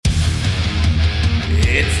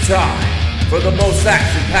time for the most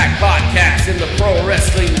action-packed podcast in the pro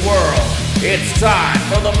wrestling world. It's time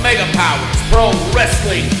for the Mega Powers Pro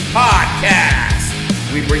Wrestling Podcast.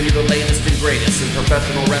 We bring you the latest and greatest in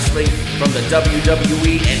professional wrestling from the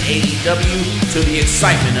WWE and AEW to the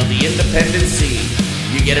excitement of the independent scene.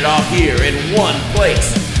 You get it all here in one place,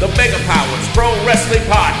 the Mega Powers Pro Wrestling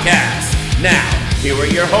Podcast. Now, here are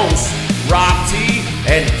your hosts, Rob T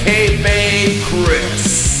and K-Bay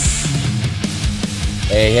Chris.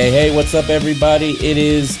 Hey, what's up, everybody? It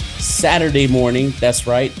is Saturday morning. That's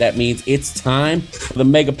right. That means it's time for the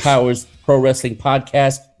Mega Powers Pro Wrestling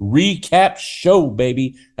Podcast recap show,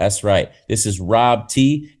 baby. That's right. This is Rob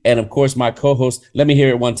T, and of course, my co-host. Let me hear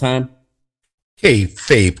it one time.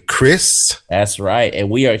 Kayfabe Chris. That's right. And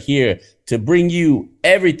we are here to bring you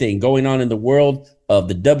everything going on in the world of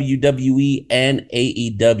the WWE and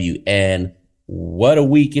AEW. And what a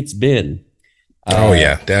week it's been. Oh,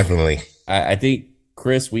 yeah, definitely. I think,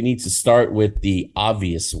 Chris, we need to start with the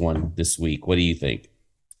obvious one this week. What do you think?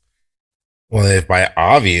 Well, if by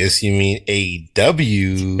obvious you mean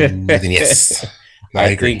AEW, then yes.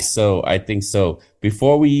 I think so.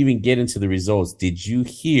 Before we even get into the results, did you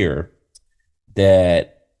hear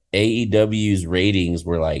that AEW's ratings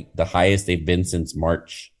were like the highest they've been since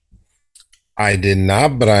March? I did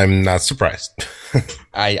not, but I'm not surprised.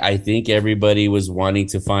 I think everybody was wanting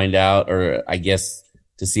to find out, or I guess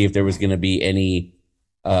to see if there was going to be any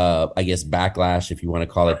backlash, if you want to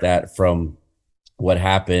call it that, from what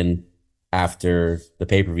happened after the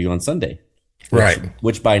pay-per-view on Sunday.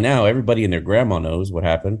 Which by now, everybody and their grandma knows what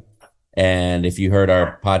happened. And if you heard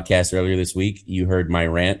our podcast earlier this week, you heard my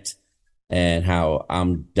rant and how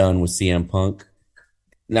I'm done with CM Punk.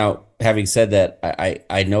 Now, having said that,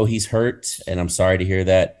 I know he's hurt, and I'm sorry to hear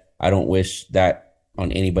that. I don't wish that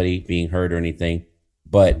on anybody being hurt or anything.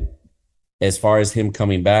 But as far as him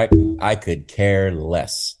coming back, I could care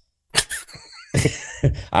less.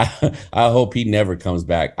 I hope he never comes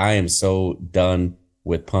back. I am so done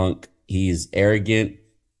with Punk. He is arrogant.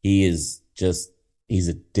 He's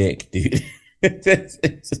a dick, dude.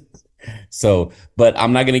 So, but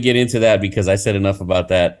I'm not going to get into that because I said enough about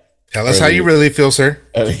that. Tell us how you really feel, sir.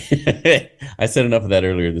 I said enough of that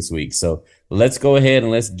earlier this week. So let's go ahead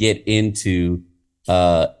and let's get into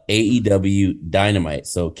AEW Dynamite.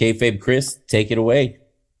 So Kayfabe Chris, take it away.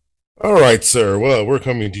 All right, sir. Well, we're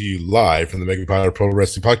coming to you live from the Mega Power Pro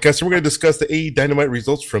Wrestling Podcast, and we're going to discuss the AEW Dynamite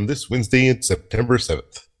results from this Wednesday, September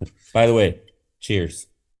 7th. By the way, cheers.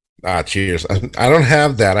 Cheers. I don't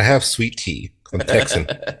have that. I have sweet tea. I'm Texan.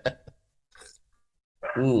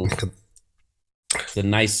 It's a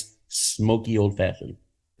nice, smoky old-fashioned.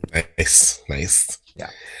 Nice. Yeah.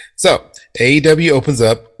 So, AEW opens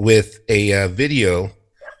up with a video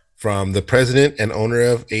from the president and owner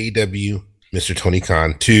of AEW, Mr. Tony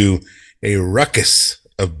Khan, to a ruckus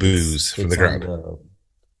of boos from the crowd.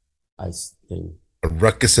 Ice thing. A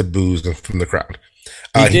ruckus of boos from the crowd.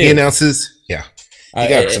 He announces, he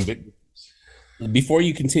got some big. Before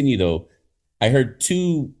you continue, though, I heard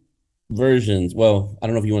two versions. Well, I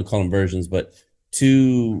don't know if you want to call them versions, but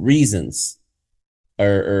two reasons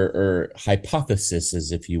or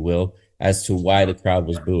hypotheses, if you will, as to why the crowd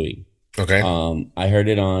was booing. Okay. I heard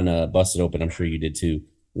it on Busted Open. I'm sure you did too.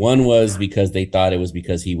 One was because they thought it was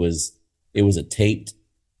because it was a taped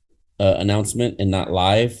announcement and not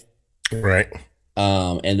live. Right.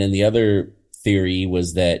 And then the other theory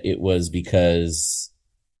was that it was because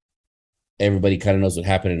everybody kind of knows what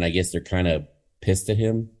happened, and I guess they're kind of pissed at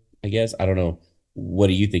him, I guess. I don't know. What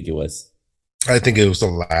do you think it was? I think it was the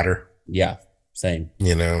latter. Yeah, same. I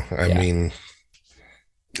mean,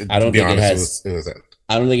 I don't think it was that.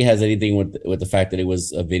 I don't think it has anything with the fact that it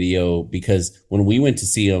was a video, because when we went to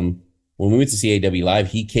see AEW live,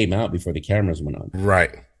 he came out before the cameras went on.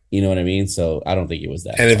 Right. You know what I mean? So I don't think it was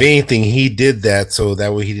that. And if anything, he did that so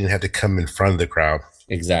that way he didn't have to come in front of the crowd.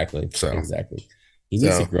 Exactly. Exactly. He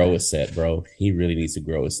needs to grow a set, bro. He really needs to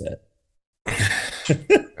grow a set.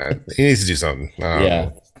 He needs to do something. Yeah.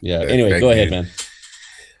 Anyway, go ahead, man.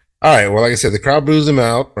 All right. Well, like I said, the crowd boos him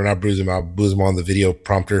out, or not boos him out, boos him on the video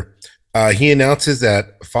prompter. He announces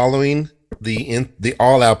that following the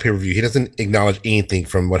All Out pay-per-view, he doesn't acknowledge anything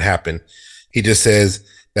from what happened. He just says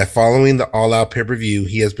that following the All Out pay-per-view,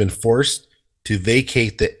 he has been forced to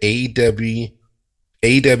vacate the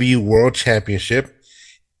AEW World Championship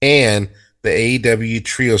and the AEW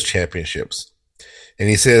Trios Championships. And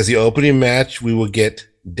he says the opening match, we will get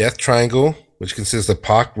Death Triangle, which consists of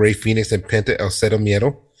Pac, Rey Fenix, and Penta El Zero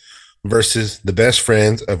Miedo, versus the best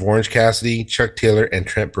friends of Orange Cassidy, Chuck Taylor, and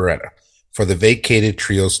Trent Beretta for the vacated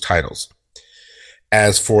Trios titles.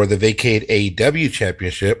 As for the vacated AEW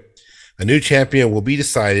Championship, a new champion will be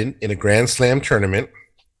decided in a Grand Slam tournament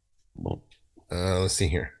Let's see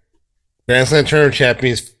here. Grand Slam Tournament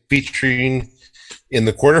champions featuring in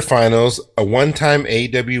the quarterfinals a one-time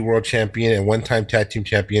AEW World Champion and one-time Tag Team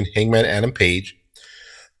Champion Hangman Adam Page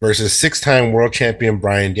versus six-time World Champion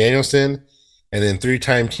Bryan Danielson and then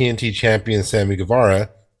three-time TNT Champion Sammy Guevara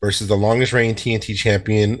versus the longest-reigning TNT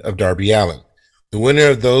Champion of Darby Allin. The winner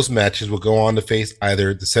of those matches will go on to face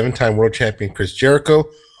either the seven-time World Champion Chris Jericho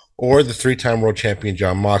or the three-time World Champion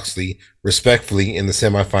Jon Moxley, respectively, in the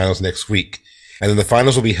semifinals next week. And then the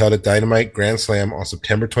finals will be held at Dynamite Grand Slam on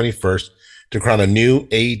September 21st to crown a new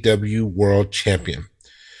AEW World Champion.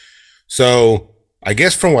 So I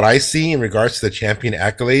guess from what I see in regards to the champion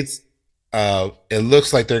accolades, it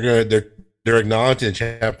looks like they're acknowledging the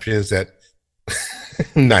champions that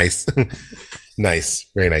nice, nice,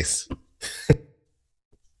 very nice.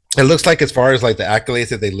 It looks like as far as like the accolades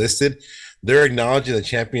that they listed, they're acknowledging the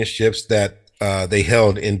championships that they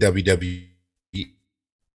held in WWE.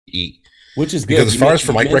 Which is good. Because as far as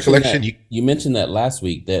from my recollection, you mentioned that last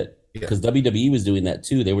week that because WWE was doing that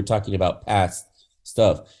too. They were talking about past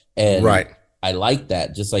stuff. And right. I like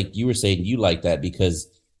that. Just like you were saying, you like that because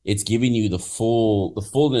it's giving you the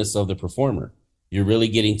fullness of the performer. You're really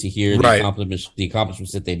getting to hear the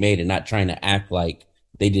accomplishments that they made and not trying to act like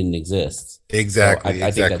they didn't exist. Exactly. So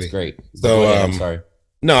I think that's great. So I'm sorry.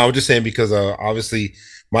 No, I was just saying because obviously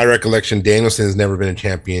my recollection, Danielson has never been a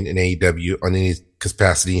champion in AEW on any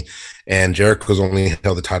capacity, and Jericho's only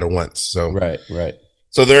held the title once. So right.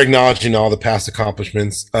 So they're acknowledging all the past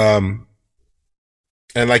accomplishments. And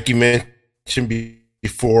like you mentioned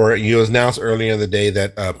before, you announced earlier in the day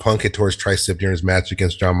that Punk had tore his tricep during his match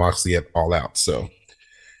against Jon Moxley at All Out. So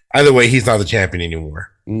either way, he's not the champion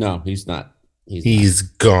anymore. No, he's not. He's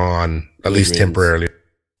gone, at least temporarily.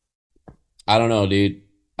 I don't know, dude.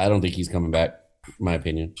 I don't think he's coming back, in my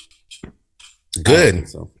opinion. Good.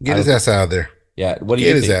 So. Get his ass out of there. Yeah. What do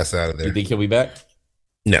you think? Get his ass out of there. You think he'll be back?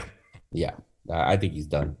 No. Yeah. I think he's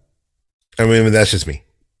done. I mean, that's just me.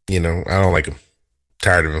 I don't like him.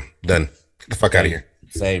 Tired of him. Done. Get the fuck out of here.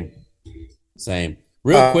 Same.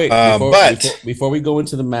 Real quick, before we go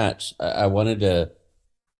into the match, I wanted to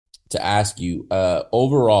ask you,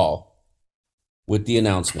 overall, with the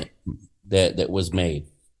announcement that was made,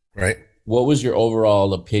 right? What was your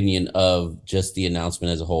overall opinion of just the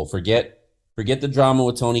announcement as a whole? Forget the drama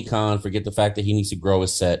with Tony Khan. Forget the fact that he needs to grow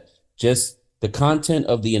his set. Just the content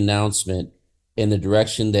of the announcement and the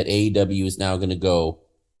direction that AEW is now going to go.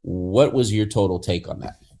 What was your total take on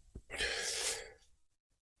that?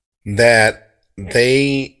 That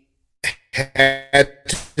they had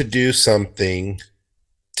to do something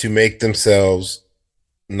to make themselves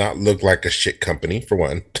not look like a shit company, for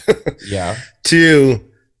one. Yeah. Two,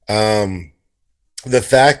 the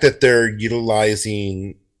fact that they're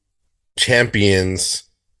utilizing champions,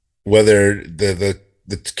 whether the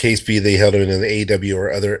case be they held it in the AEW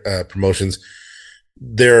or other promotions,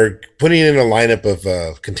 they're putting in a lineup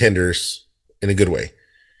of contenders in a good way.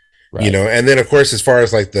 Right. And then of course, as far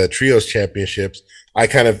as like the trios championships, I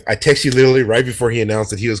texted you literally right before he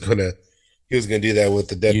announced that he was gonna do that with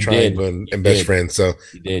the Death Triangle and Best Friends. So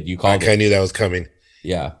you did. You called. I knew that was coming.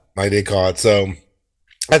 Yeah, I did call it. So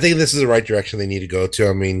I think this is the right direction they need to go to.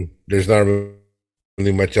 I mean, there's not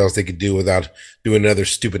really much else they could do without doing another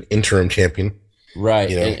stupid interim champion. Right.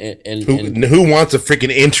 And who wants a freaking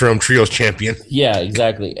interim trios champion? Yeah,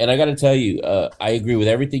 exactly. And I got to tell you, I agree with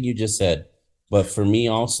everything you just said. But for me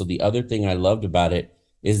also, the other thing I loved about it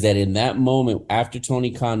is that in that moment, after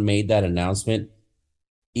Tony Khan made that announcement,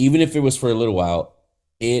 even if it was for a little while,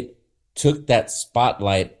 it took that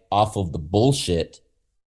spotlight off of the bullshit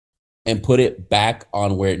and put it back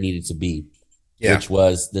on where it needed to be, which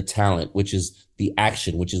was the talent, which is the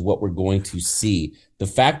action, which is what we're going to see. The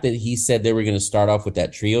fact that he said they were going to start off with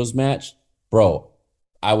that trios match, bro,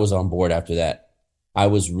 I was on board after that. I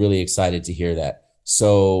was really excited to hear that.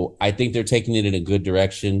 So I think they're taking it in a good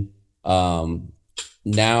direction.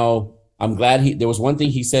 Now I'm glad there was one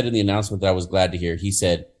thing he said in the announcement that I was glad to hear. He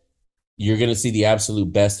said, you're going to see the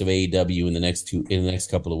absolute best of AEW in the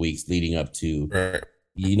next couple of weeks leading up to, right.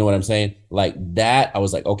 You know what I'm saying? Like that. I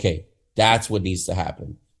was like, okay, that's what needs to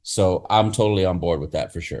happen. So I'm totally on board with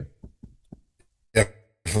that for sure.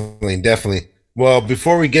 Definitely. Well,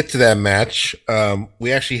 before we get to that match,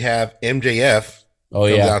 we actually have MJF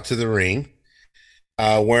comes out to the ring.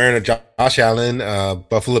 Wearing a Josh Allen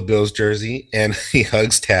Buffalo Bills jersey, and he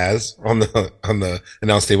hugs Taz on the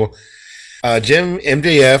announce table.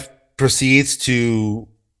 MJF proceeds to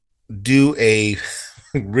do a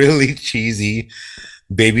really cheesy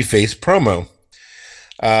babyface promo.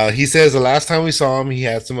 He says the last time we saw him, he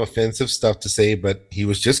had some offensive stuff to say, but he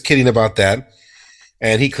was just kidding about that.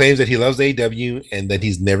 and he claims that he loves AEW and that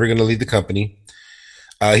he's never going to leave the company.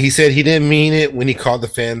 He said he didn't mean it when he called the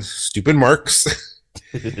fans stupid marks.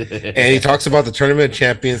 And he talks about the tournament of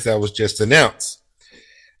champions that was just announced.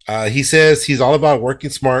 He says he's all about working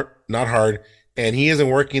smart, not hard, and he isn't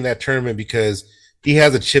working that tournament because he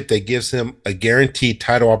has a chip that gives him a guaranteed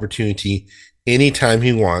title opportunity anytime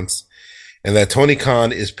he wants, and that Tony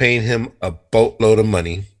Khan is paying him a boatload of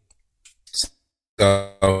money.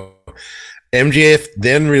 So MJF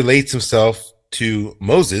then relates himself to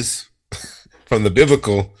Moses from the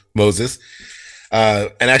biblical Moses,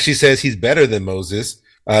 and actually says he's better than Moses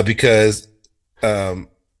because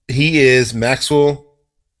he is Maxwell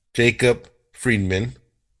Jacob Friedman,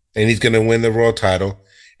 and he's going to win the world title,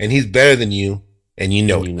 and he's better than you, and you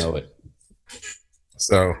know it.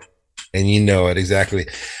 So, and you know it exactly.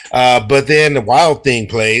 But then the wild thing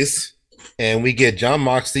plays, and we get Jon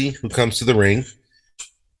Moxley, who comes to the ring.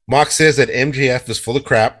 Mox says that MJF is full of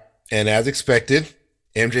crap, and as expected,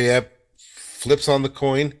 MJF flips on the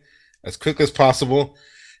coin as quickly as possible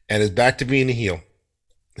and is back to being a heel.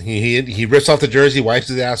 He rips off the jersey, wipes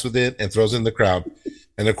his ass with it, and throws it in the crowd.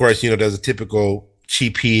 And of course, does a typical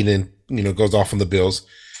cheap heat and, goes off on the bills.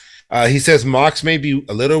 He says Mox may be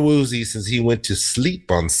a little woozy since he went to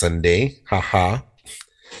sleep on Sunday. Haha.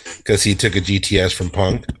 Because he took a GTS from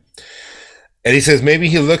Punk. And he says maybe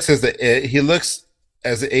he looks as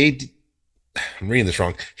I'm reading this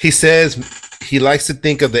wrong. He says he likes to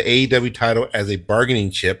think of the AEW title as a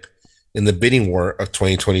bargaining chip in the bidding war of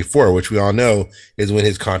 2024, which we all know is when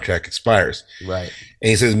his contract expires. Right. And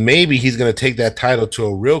he says maybe he's going to take that title to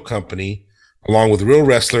a real company along with real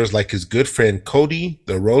wrestlers like his good friend Cody,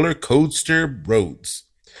 the Roller Coaster Rhodes,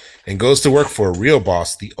 and goes to work for a real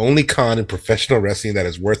boss, the only con in professional wrestling that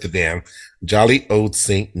is worth a damn, Jolly Old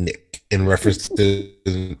Saint Nick, in reference to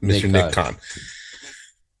Mr. Nick Khan.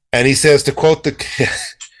 And he says to quote the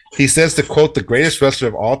greatest wrestler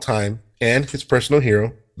of all time and his personal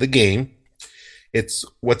hero, the Game, it's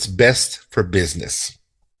what's best for business.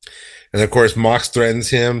 And of course, Mox threatens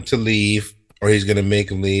him to leave, or he's going to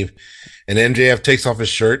make him leave. And MJF takes off his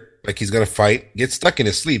shirt like he's going to fight. Gets stuck in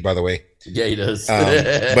his sleeve, by the way. Yeah, he does.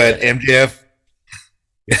 But MJF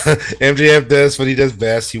does what he does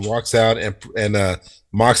best. He walks out, and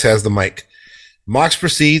Mox has the mic. Mox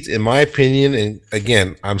proceeds, in my opinion, and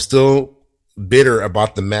again, I'm still bitter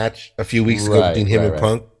about the match a few weeks ago between him and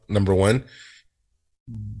Punk, number one.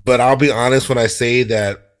 But I'll be honest when I say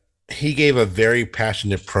that he gave a very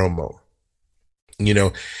passionate promo.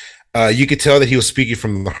 You could tell that he was speaking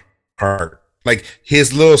from the heart. Like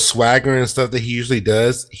his little swagger and stuff that he usually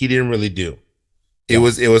does, he didn't really do. It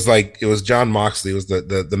was Jon Moxley. It was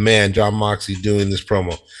the man, Jon Moxley, doing this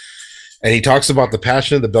promo. And he talks about the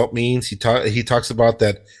passion of the belt means. He talks about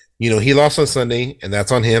that, he lost on Sunday, and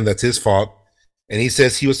that's on him. That's his fault. And he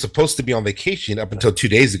says he was supposed to be on vacation up until 2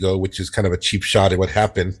 days ago, which is kind of a cheap shot at what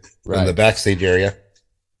happened in the backstage area.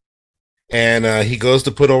 And he goes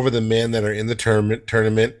to put over the men that are in the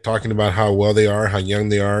tournament, talking about how well they are, how young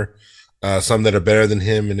they are, some that are better than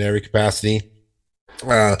him in every capacity.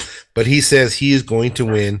 But he says he is going to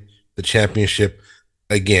win the championship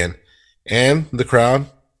again. And the crowd,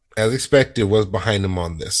 as expected, was behind him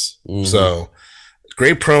on this. Mm-hmm. So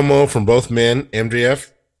great promo from both men.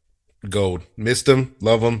 MJF, gold. Missed him,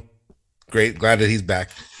 love him. Great, glad that he's back.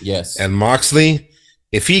 Yes. And Moxley,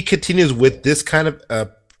 if he continues with this kind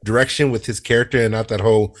of direction with his character and not that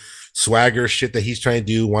whole swagger shit that he's trying to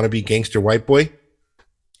do, want to be gangster white boy,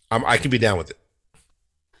 I can be down with it.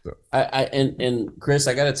 So. And Chris,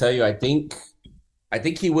 I got to tell you, I think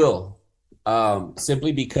he will,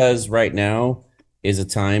 simply because right now is a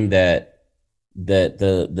time that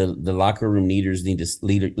the locker room leaders need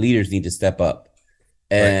to step up.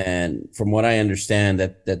 And from what I understand,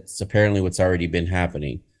 that's apparently what's already been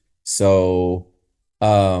happening. So,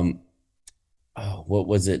 what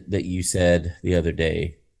was it that you said the other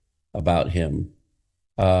day about him?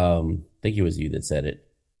 I think it was you that said it.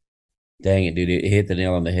 Dang it, dude! It hit the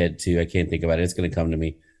nail on the head too. I can't think about it. It's going to come to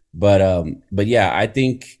me. But yeah, I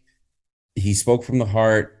think he spoke from the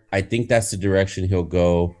heart. I think that's the direction he'll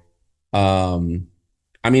go. I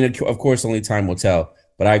mean, of course, only time will tell.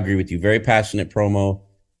 But I agree with you. Very passionate promo.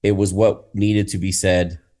 It was what needed to be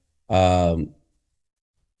said.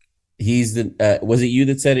 He's the. Was it you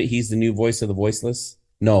that said it? He's the new voice of the voiceless.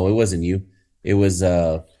 No, it wasn't you. It was.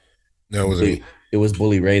 No, it wasn't me. It was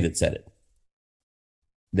Bully Ray that said it.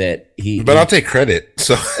 But I'll take credit.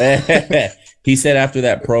 So he said after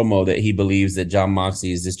that promo that he believes that Jon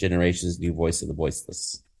Moxley is this generation's new voice of the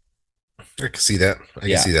voiceless. I can see that. I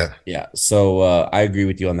can see that. Yeah. So I agree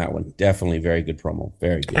with you on that one. Definitely very good promo.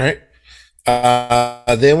 Very good. All right.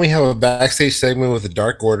 Then we have a backstage segment with the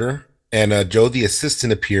Dark Order, and Joe the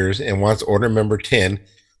assistant appears and wants Order member 10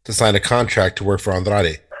 to sign a contract to work for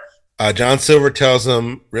Andrade. John Silver tells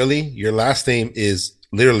him, really? Your last name is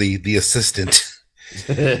literally the assistant.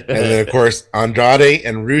 And then, of course, Andrade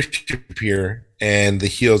and Rush appear, and the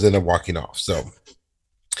heels end up walking off. So,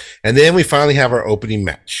 and then we finally have our opening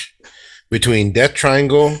match between Death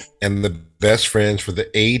Triangle and the Best Friends for the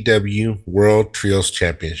AEW World Trios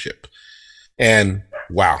Championship. And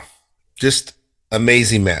wow, just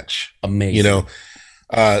amazing match. Amazing. You know,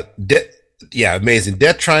 amazing.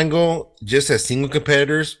 Death Triangle, just as single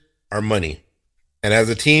competitors, are money. And as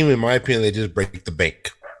a team, in my opinion, they just break the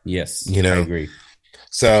bank. Yes, you know, I agree.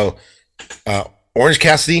 So, Orange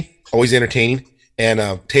Cassidy, always entertaining.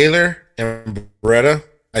 And Taylor and Beretta,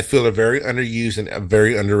 I feel are very underused and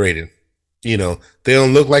very underrated. You know, they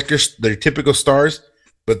don't look like they're typical stars,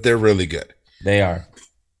 but they're really good. They are.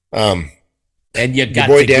 And you got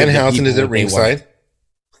your boy Danhausen is at ringside.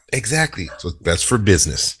 Exactly. So that's for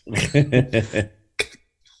business. Your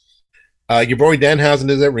boy Danhausen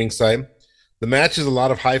is at ringside. The match is a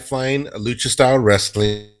lot of high-flying lucha style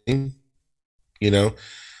wrestling. You know,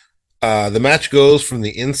 the match goes from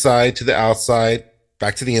the inside to the outside,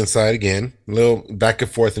 back to the inside again. A little back and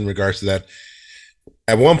forth in regards to that.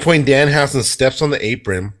 At one point, Danhausen steps on the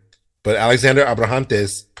apron, but Alexander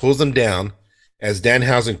Abrahantes pulls him down as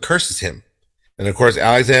Danhausen curses him. And of course,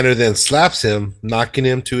 Alexander then slaps him, knocking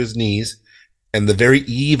him to his knees. And the very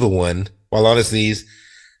evil one, while on his knees,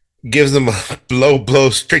 gives him a blow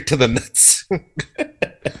straight to the nuts.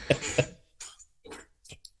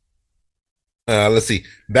 Let's see.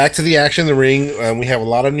 Back to the action in the ring. We have a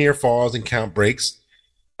lot of near falls and count breaks.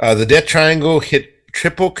 The Death Triangle hit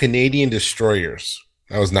triple Canadian destroyers.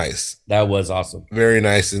 That was nice. That was awesome. Very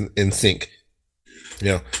nice in sync.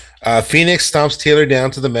 You know, Phoenix stomps Taylor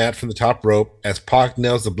down to the mat from the top rope as Pac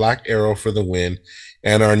nails the Black Arrow for the win.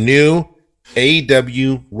 And our new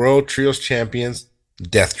AEW World Trios Champions,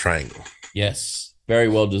 Death Triangle. Yes. Very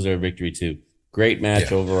well-deserved victory, too. Great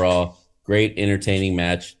match overall. Great entertaining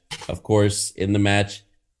match. Of course, in the match,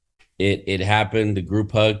 it happened. The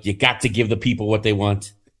group hug. You got to give the people what they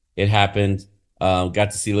want. It happened.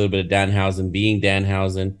 Got to see a little bit of Danhausen being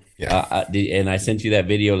Danhausen. Yeah. And I sent you that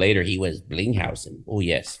video later. He was Blinghausen. Oh,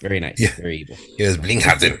 yes. Very nice. Yeah. Very evil. He was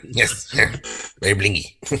Blinghausen. Yes. Very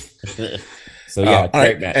blingy. So, yeah,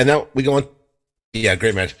 great match. And now we go on. Yeah,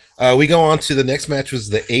 great match. We go on to the next match was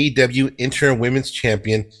the AEW Interim Women's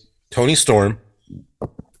Champion, Toni Storm,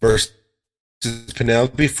 versus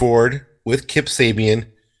Penelope Ford with Kip Sabian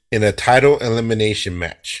in a title elimination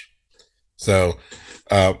match. So,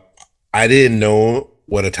 I didn't know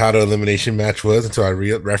what a title elimination match was until I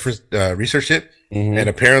researched it. Mm-hmm. And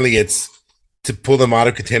apparently it's to pull them out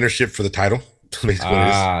of contendership for the title.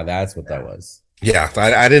 That's what that was. Yeah.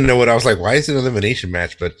 I didn't know what I was like. Why is it an elimination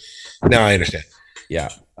match? But now I understand. Yeah.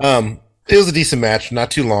 It was a decent match.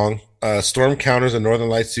 Not too long. Storm counters a Northern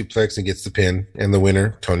Lights suplex and gets the pin. And the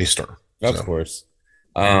winner, Toni Storm. Of course.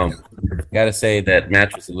 Gotta say that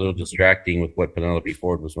match was a little distracting with what Penelope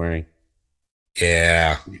Ford was wearing.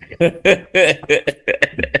 Yeah.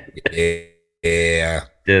 Yeah.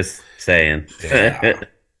 Just saying. Yeah.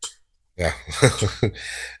 Yeah.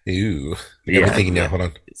 Ew. You got me thinking now. Hold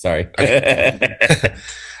on. Sorry. Okay.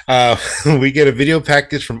 We get a video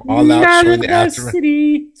package from All Out showing the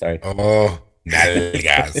aftermath. Sorry. Oh,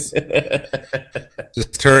 nalgas.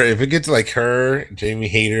 Just her. If it gets like her, Jamie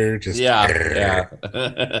Hayter, just yeah.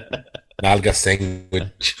 Nalga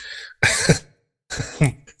sandwich.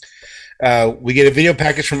 We get a video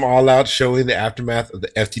package from All Out showing the aftermath of the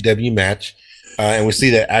FTW match. And we see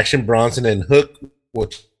that Action Bronson and Hook will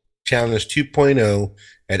challenge 2.0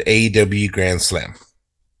 at AEW Grand Slam.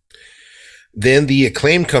 Then the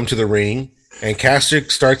Acclaim come to the ring, and Caster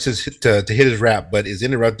starts to hit his rap, but is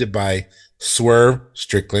interrupted by Swerve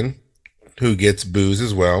Strickland, who gets boos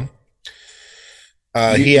as well.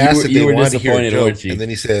 He asked if they wanted to hear a joke, and then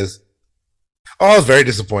he says, "Oh, I was very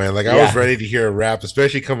disappointed. Like, I was ready to hear a rap,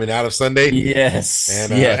 especially coming out of Sunday."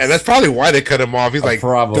 Yes. And that's probably why they cut him off. He's like,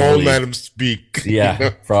 probably. Don't let him speak. Yeah, you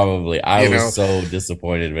know? Probably. I was so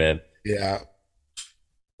disappointed, man. Yeah.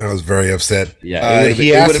 I was very upset. Yeah.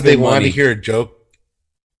 He asked if they wanted to hear a joke.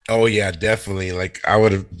 Oh, yeah, definitely. Like, I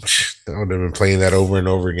would have been playing that over and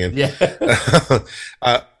over again. Yeah.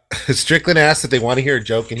 Strickland asked if they want to hear a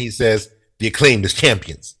joke, and he says, "The Acclaimed is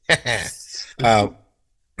champions."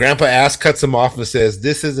 Grandpa Ass cuts him off and says,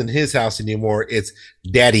 "This isn't his house anymore. It's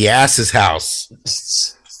Daddy Ass's house."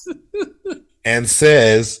 And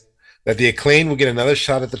says that the Acclaimed will get another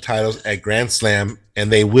shot at the titles at Grand Slam,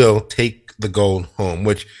 and they will take the gold home,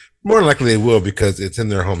 which more than likely they will because it's in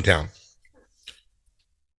their hometown.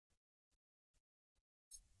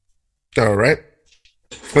 All right.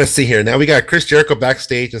 Let's see here. Now we got Chris Jericho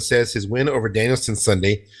backstage and says his win over Danielson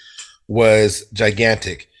Sunday was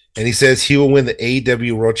gigantic. And he says he will win the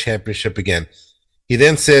AEW World Championship again. He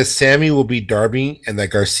then says Sammy will beat Darby and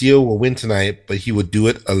that Garcia will win tonight, but he will do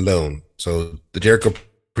it alone. So the Jericho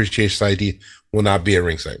Appreciation Society will not be at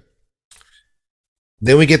ringside.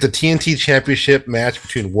 Then we get the TNT Championship match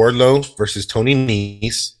between Wardlow versus Tony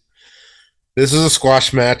Nese. This is a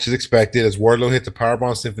squash match as expected as Wardlow hit the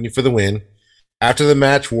Powerbomb Symphony for the win. After the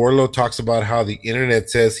match, Wardlow talks about how the internet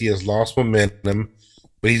says he has lost momentum,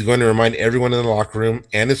 but he's going to remind everyone in the locker room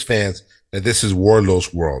and his fans that this is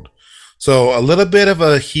Wardlow's world. So a little bit of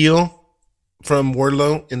a heel from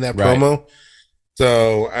Wardlow in that promo.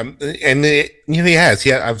 So, he has.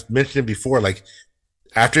 I've mentioned it before. Like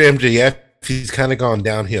after MJF, he's kind of gone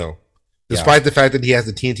downhill, despite the fact that he has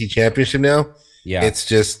the TNT Championship now. Yeah,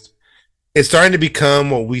 it's starting to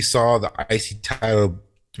become what we saw the IC title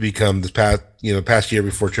to become this past year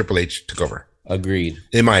before Triple H took over. Agreed.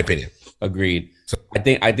 In my opinion. Agreed. So I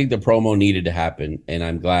think the promo needed to happen, and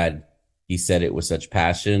I'm glad he said it with such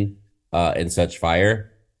passion and such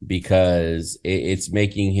fire because it's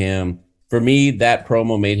making him. For me, that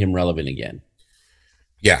promo made him relevant again.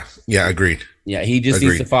 Yeah. Agreed. Yeah, he just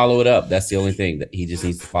needs to follow it up. That's the only thing that he just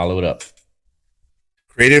needs to follow it up.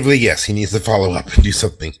 Creatively, yes, he needs to follow up and do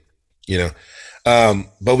something.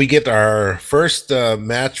 But we get our first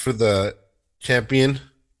match for the champion.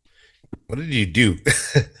 What did you do?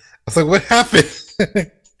 I was like, what happened?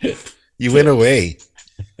 You went away.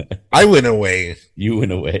 I went away. You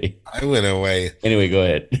went away. I went away. Anyway, go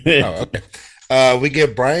ahead. Okay. We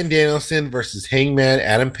get Bryan Danielson versus Hangman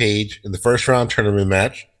Adam Page in the first round tournament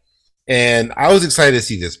match. And I was excited to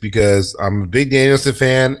see this because I'm a big Danielson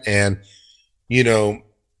fan. And,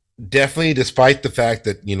 definitely despite the fact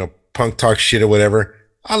that, Punk talks shit or whatever,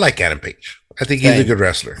 I like Adam Page. I think he's a good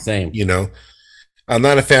wrestler. Same. I'm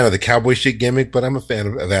not a fan of the cowboy shit gimmick, but I'm a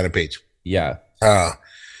fan of Adam Page. Yeah.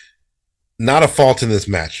 Not a fault in this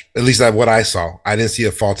match. At least what I saw. I didn't see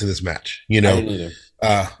a fault in this match. I didn't either.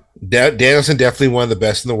 Danielson definitely one of the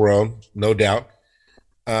best in the world, no doubt.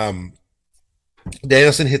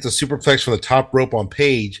 Danielson hits a superplex from the top rope on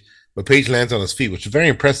Page, but Page lands on his feet, which is very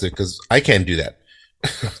impressive because I can't do that.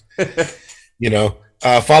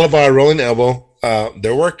 Followed by a rolling elbow.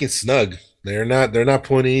 They're working snug. They're not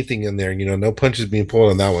pulling anything in there. No punches being pulled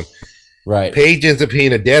on that one. Right. Page ends up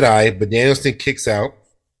being a dead eye, but Danielson kicks out.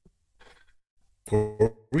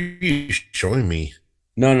 What were you showing me?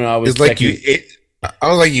 No. I was like you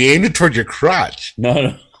aimed it towards your crotch.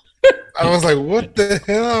 No. I was like, what the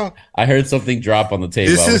hell? I heard something drop on the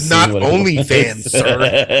table. This is not OnlyFans,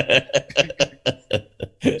 sir.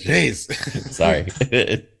 Jeez. Sorry.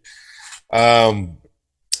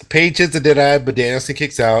 Page hits a dead eye, but Danielson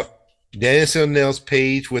kicks out. Danielson nails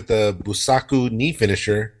Page with a Busaku knee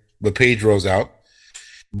finisher, but Page rolls out.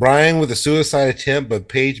 Bryan with a suicide attempt, but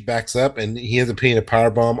Page backs up, and he ends up hitting a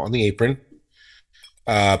powerbomb on the apron.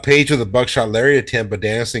 Page with a buckshot lariat attempt, but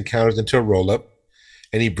Danielson counters into a roll-up,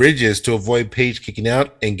 and he bridges to avoid Page kicking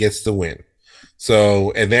out and gets the win.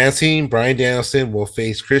 So, advancing, Bryan Danielson will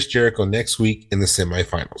face Chris Jericho next week in the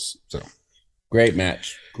semifinals. So, great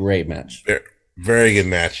match. Very, very good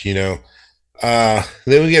match, Then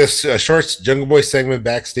we get a short Jungle Boy segment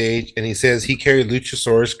backstage, and he says he carried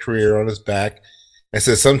Luchasaurus' career on his back. And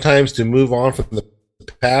says sometimes to move on from the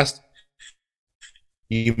past,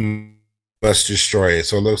 you must destroy it.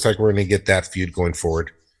 So it looks like we're going to get that feud going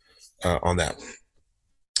forward on that.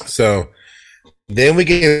 So then we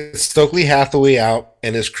get Stokely Hathaway out,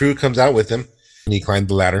 and his crew comes out with him, and he climbed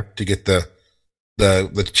the ladder to get the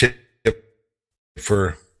chip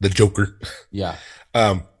for the Joker. Yeah.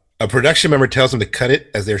 A production member tells him to cut it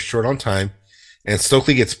as they're short on time, and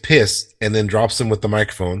Stokely gets pissed and then drops him with the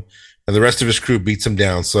microphone. And the rest of his crew beats him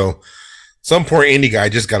down. So some poor indie guy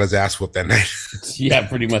just got his ass whooped that night. Yeah,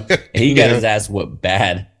 pretty much. He got his ass whooped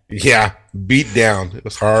bad. Yeah, beat down. It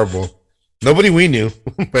was horrible. Nobody we knew,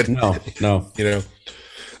 but no.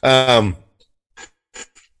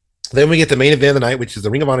 Then we get the main event of the night, which is the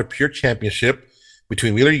Ring of Honor Pure Championship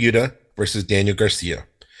between Wheeler Yuta versus Daniel Garcia.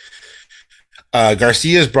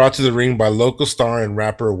 Garcia is brought to the ring by local star and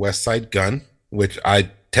rapper Westside Gunn, which I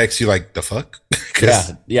text you like the fuck.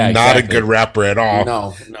 Yeah, not a good rapper at all.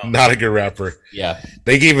 No, not a good rapper. Yeah,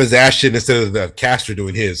 they gave his ass shit instead of the Caster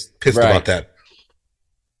doing his. Pissed about that.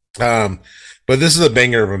 But this is a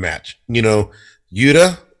banger of a match.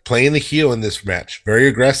 Yuta playing the heel in this match, very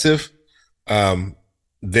aggressive,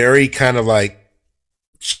 very kind of like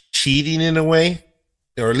cheating in a way,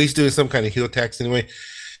 or at least doing some kind of heel attacks anyway.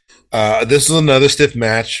 This is another stiff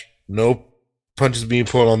match. No punches being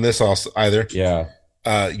pulled on this also either. Yeah.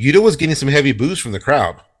 Yuta was getting some heavy boos from the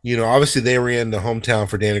crowd. Obviously they were in the hometown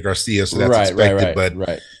for Daniel Garcia, so that's expected.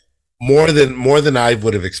 But more than I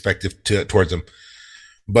would have expected towards him.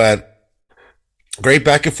 But great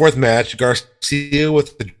back and forth match. Garcia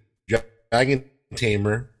with the Dragon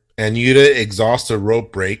Tamer, and Yuta exhausts a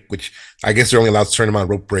rope break, which I guess they're only allowed to turn him on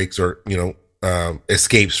rope breaks or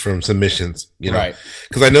escapes from submissions.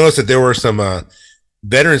 Because I noticed that there were some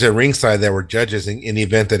veterans at ringside that were judges in the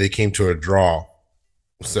event that it came to a draw.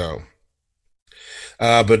 So,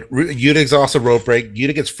 but Yuta exhausts a rope break.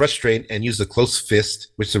 Yuta gets frustrated and uses a close fist,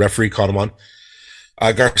 which the referee called him on.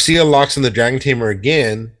 Garcia locks in the Dragon Tamer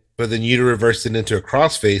again, but then Yuta reverses it into a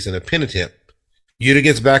crossface and a pin attempt. Yuta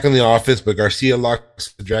gets back on the offense, but Garcia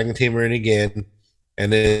locks the Dragon Tamer in again,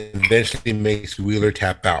 and then eventually makes Wheeler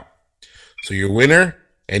tap out. So your winner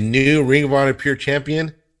and new Ring of Honor Pure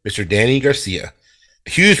Champion, Mr. Danny Garcia.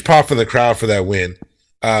 Huge pop from the crowd for that win.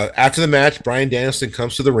 After the match, Bryan Danielson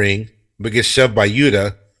comes to the ring, but gets shoved by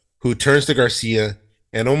Yuta, who turns to Garcia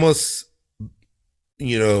and almost,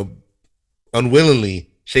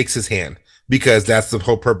 unwillingly shakes his hand, because that's the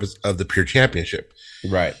whole purpose of the Pure Championship.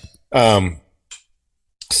 Right.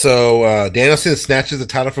 So Danielson snatches the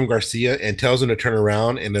title from Garcia and tells him to turn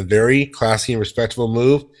around in a very classy and respectful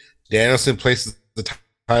move. Danielson places the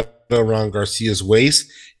title around Garcia's waist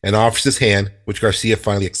and offers his hand, which Garcia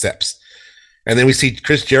finally accepts. And then we see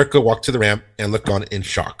Chris Jericho walk to the ramp and look on in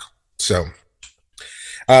shock. So,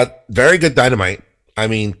 very good Dynamite. I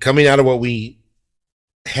mean, coming out of what we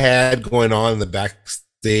had going on in the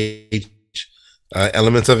backstage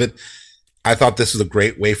elements of it, I thought this was a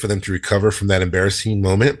great way for them to recover from that embarrassing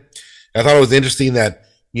moment. I thought it was interesting that,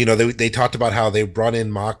 they talked about how they brought in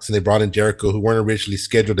Mox and they brought in Jericho, who weren't originally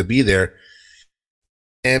scheduled to be there.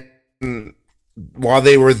 And while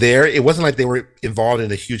they were there, it wasn't like they were involved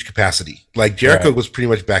in a huge capacity. Like Jericho was pretty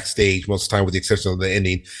much backstage most of the time, with the exception of the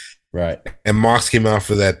ending. Right. And Mox came out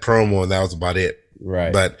for that promo, and that was about it.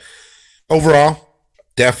 Right. But overall,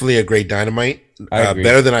 definitely a great Dynamite.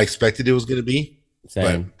 Better than I expected it was going to be.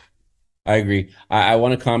 Same. But I agree. I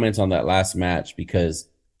want to comment on that last match, because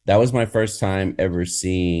that was my first time ever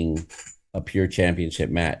seeing a Pure Championship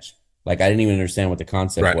match. Like, I didn't even understand what the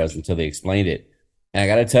concept was until they explained it. And I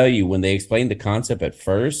got to tell you, when they explained the concept at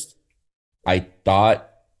first, I thought,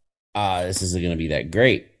 this isn't going to be that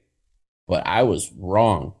great. But I was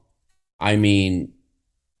wrong. I mean,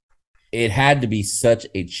 it had to be such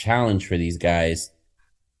a challenge for these guys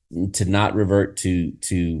to not revert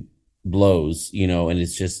to blows, and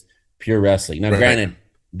it's just pure wrestling. Now, granted,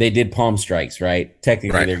 they did palm strikes, right?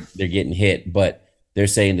 Technically, they're getting hit, but they're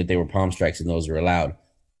saying that they were palm strikes and those are allowed.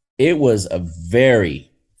 It was a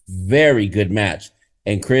very, very good match.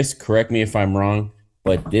 And Chris, correct me if I'm wrong,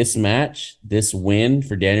 but this match, this win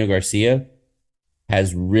for Daniel Garcia,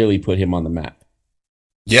 has really put him on the map.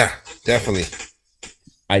 Yeah, definitely.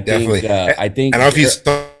 I think. I don't know if you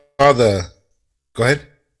saw the. Go ahead.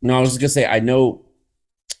 No, I was just gonna say, I know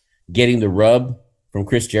getting the rub from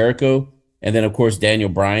Chris Jericho, and then of course Daniel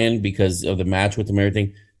Bryan, because of the match with him and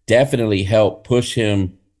everything, definitely helped push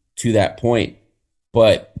him to that point.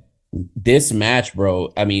 But this match,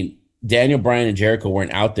 bro, I mean, Daniel Bryan and Jericho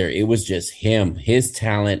weren't out there. It was just him, his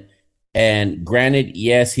talent. And granted,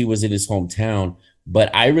 yes, he was in his hometown,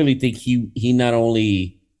 but I really think he not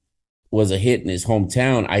only was a hit in his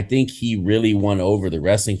hometown, I think he really won over the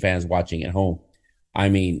wrestling fans watching at home. I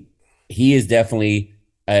mean, he is definitely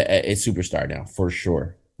a superstar now, for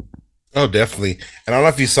sure. Oh, definitely. And I don't know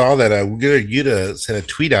if you saw that Yuta sent a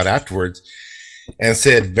tweet out afterwards and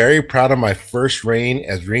said, "Very proud of my first reign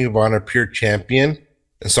as Ring of Honor Pure Champion,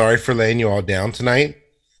 and sorry for letting you all down tonight."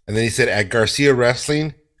 And then he said, "At Garcia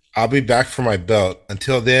Wrestling, I'll be back for my belt.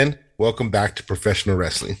 Until then, welcome back to professional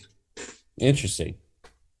wrestling." Interesting.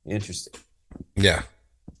 Yeah.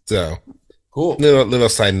 So cool. Little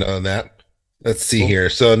side note on that. Let's see here.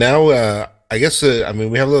 So now, I guess, we have a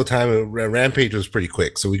little time. Rampage was pretty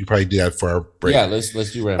quick, so we could probably do that for our break. Yeah, let's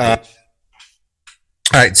do Rampage.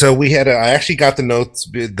 All right. So we had, I actually got the notes,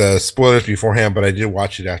 the spoilers beforehand, but I did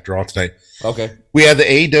watch it after all tonight. Okay. We had the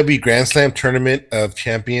AEW Grand Slam Tournament of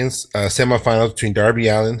Champions semifinals between Darby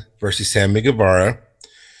Allin versus Sammy Guevara.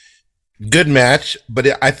 Good match, but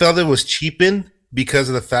I felt it was cheapened because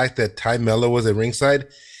of the fact that Ty Mello was at ringside,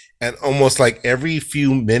 and almost like every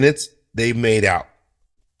few minutes they made out.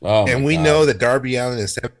 Oh, and we know that Darby Allin and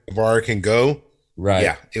Sammy Guevara can go. Right.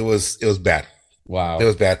 Yeah, it was bad. Wow. It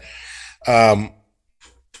was bad.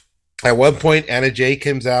 At one point, Anna Jay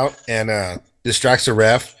comes out and distracts the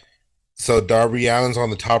ref. So Darby Allin's on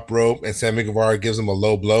the top rope, and Sammy Guevara gives him a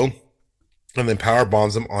low blow, and then power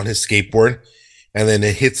bombs him on his skateboard, and then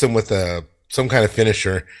it hits him with some kind of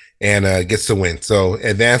finisher. and gets the win. So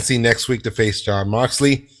advancing next week to face Jon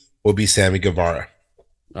Moxley will be Sammy Guevara.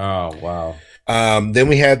 Oh wow. Then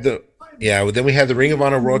we had the Ring of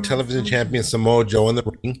Honor World Television Champion Samoa Joe in the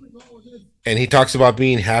ring, and he talks about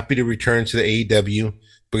being happy to return to the AEW,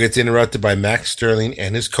 but gets interrupted by Max Sterling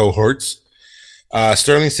and his cohorts.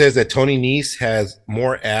 Sterling says that Tony Nese has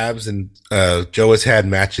more abs than Joe has had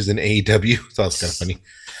matches in AEW. So that's kind of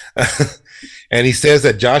funny. And he says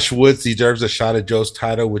that Josh Woods deserves a shot at Joe's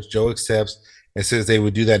title, which Joe accepts, and says they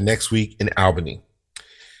would do that next week in Albany.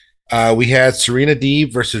 We had Serena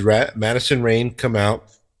Deeb versus Madison Rayne come out.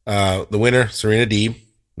 The winner, Serena Deeb.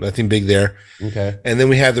 Nothing big there. Okay. And then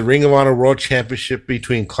we had the Ring of Honor World Championship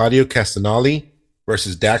between Claudio Castagnoli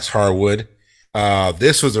versus Dax Harwood.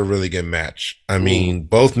 This was a really good match. I mean,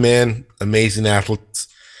 both men, amazing athletes,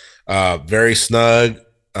 very snug.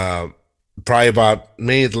 Probably about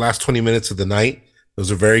maybe the last 20 minutes of the night. It was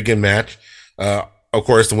a very good match. Of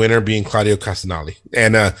course, the winner being Claudio Castagnoli.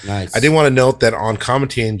 And nice. I did want to note that on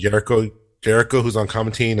commentating, Jericho, who's on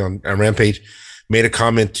commentating on Rampage, made a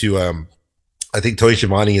comment to, I think Tony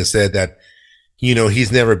Schiavone has said that,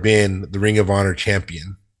 he's never been the Ring of Honor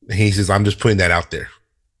champion. And he says, I'm just putting that out there.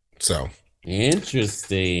 So.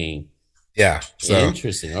 Interesting. Yeah. So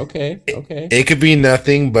interesting. Okay. It could be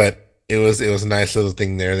nothing, but it was a nice little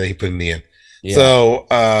thing there that he put in the end. Yeah. So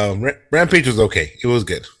Rampage was okay. It was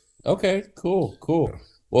good. Okay. Cool.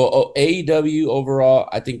 Well, AEW overall,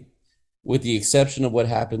 I think, with the exception of what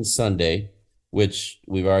happened Sunday, which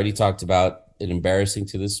we've already talked about, embarrassing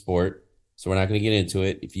to the sport, so we're not going to get into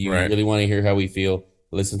it. If you really want to hear how we feel,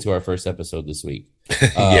 listen to our first episode this week.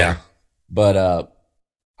 Yeah. But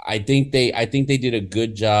I think they did a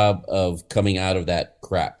good job of coming out of that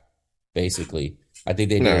crap. Basically, I think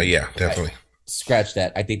they did. Yeah, definitely. Scratch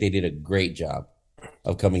that. I think they did a great job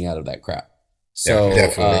of coming out of that crap. So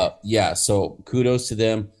so kudos to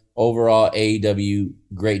them. Overall, AEW,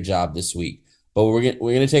 great job this week. But we're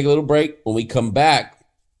gonna take a little break. When we come back,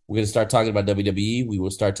 we're gonna start talking about WWE. We will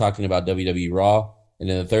start talking about WWE Raw, and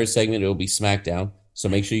in the third segment, it will be SmackDown. So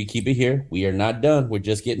make sure you keep it here. We are not done. We're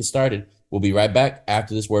just getting started. We'll be right back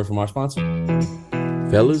after this word from our sponsor.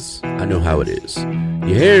 Fellas, I know how it is.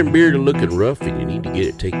 Your hair and beard are looking rough and you need to get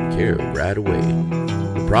it taken care of right away.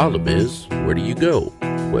 The problem is, where do you go?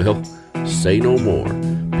 Well, say no more,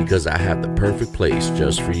 because I have the perfect place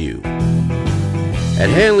just for you. At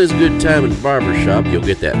Hanley's Good Time and Barbershop, you'll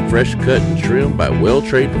get that fresh cut and trim by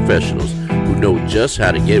well-trained professionals who know just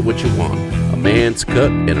how to get what you want, a man's cut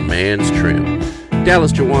and a man's trim.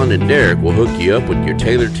 Dallas, Jawan, and Derek will hook you up with your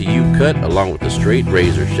tailored-to-you cut along with a straight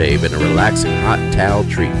razor shave and a relaxing hot towel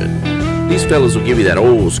treatment. These fellas will give you that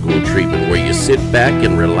old-school treatment where you sit back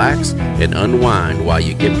and relax and unwind while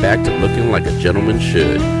you get back to looking like a gentleman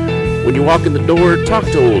should. When you walk in the door, talk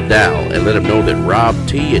to old Dal and let him know that Rob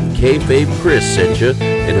T and Kayfabe Chris sent you,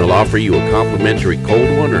 and he'll offer you a complimentary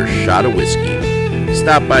cold one or shot of whiskey.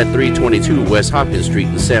 Stop by 322 West Hopkins Street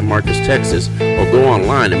in San Marcos, Texas, or go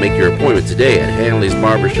online and make your appointment today at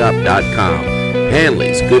Hanley'sBarbershop.com.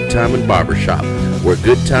 Hanley's Good Time and Barbershop, where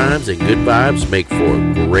good times and good vibes make for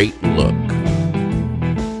a great look.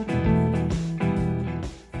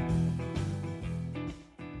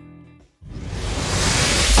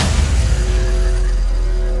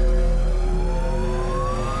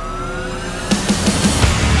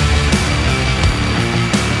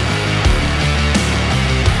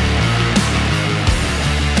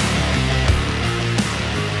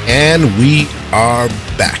 And we are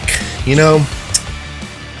back.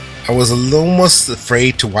 I was almost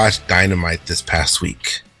afraid to watch Dynamite this past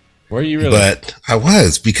week. Were you really? But I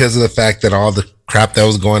was, because of the fact that all the crap that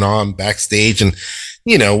was going on backstage, and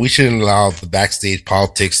we shouldn't allow the backstage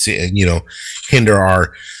politics to hinder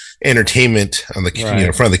our entertainment on the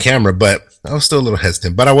front of the camera. But I was still a little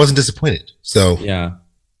hesitant, but I wasn't disappointed. So yeah.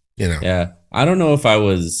 I don't know if I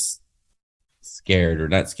was scared or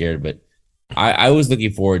not scared, but I was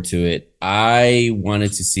looking forward to it. I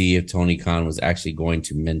wanted to see if Tony Khan was actually going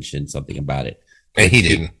to mention something about it. And he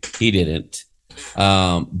didn't. He didn't.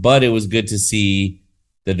 But it was good to see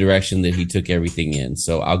the direction that he took everything in.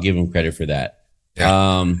 So I'll give him credit for that.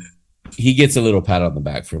 Yeah. He gets a little pat on the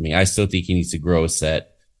back for me. I still think he needs to grow a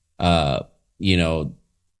set.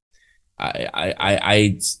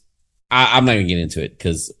 I'm not gonna get into it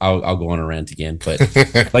because I'll go on a rant again.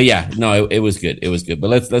 But yeah, no, it was good. It was good. But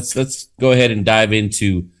let's go ahead and dive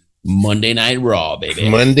into Monday Night Raw, baby.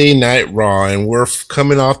 Monday Night Raw, and we're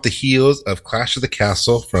coming off the heels of Clash of the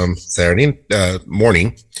Castle from Saturday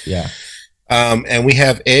morning. Yeah. And we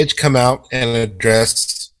have Edge come out and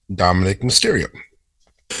address Dominic Mysterio.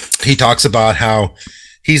 He talks about how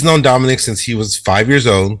he's known Dominic since he was 5 years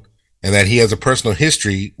old. and that he has a personal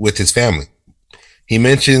history with his family. He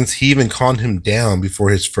mentions he even calmed him down before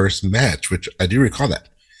his first match, which I do recall that.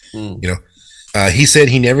 He said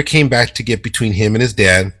he never came back to get between him and his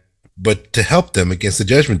dad, but to help them against the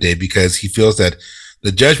Judgment Day, because he feels that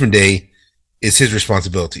the Judgment Day is his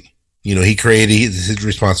responsibility. He created his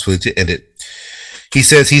responsibility to end it. He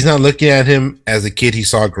says he's not looking at him as a kid he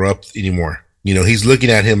saw grow up anymore. He's looking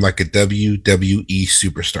at him like a WWE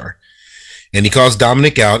superstar. And he calls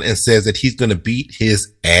Dominic out and says that he's going to beat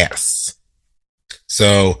his ass.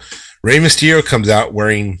 So Rey Mysterio comes out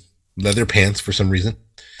wearing leather pants for some reason.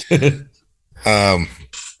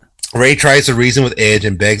 Rey tries to reason with Edge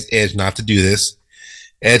and begs Edge not to do this.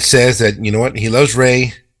 Edge says that, he loves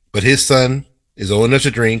Rey, but his son is old enough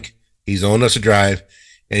to drink, he's old enough to drive,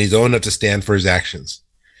 and he's old enough to stand for his actions.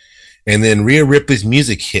 And then Rhea Ripley's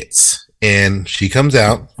music hits, and she comes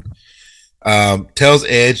out, tells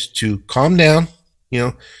Edge to calm down.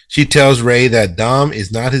 She tells Rey that Dom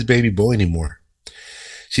is not his baby boy anymore.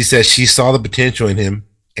 She says she saw the potential in him,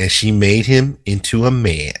 and she made him into a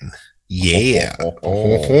man. Yeah.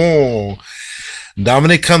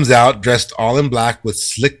 Dominic comes out dressed all in black with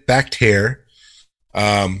slick backed hair.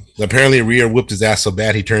 Apparently Rhea whooped his ass so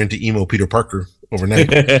bad he turned into emo Peter Parker overnight.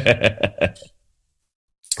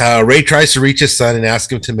 Rey tries to reach his son and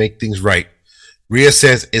ask him to make things right. Rhea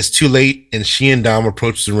says it's too late, and she and Dom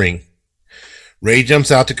approach the ring. Rey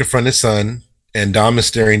jumps out to confront his son, and Dom is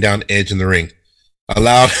staring down Edge in the ring. A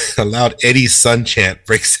loud Eddie's son chant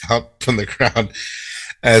breaks out from the crowd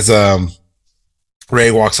as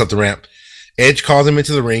Rey walks up the ramp. Edge calls him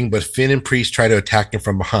into the ring, but Finn and Priest try to attack him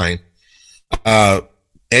from behind. Edge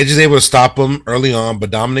is able to stop him early on,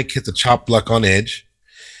 but Dominic hits a chop block on Edge.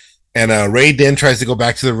 And Rey then tries to go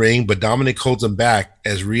back to the ring, but Dominic holds him back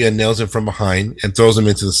as Rhea nails him from behind and throws him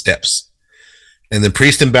into the steps. And then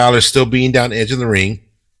Priest and Balor still beating down Edge in the ring.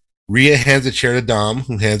 Rhea hands a chair to Dom,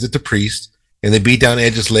 who hands it to Priest, and they beat down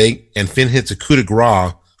Edge's leg, and Finn hits a coup de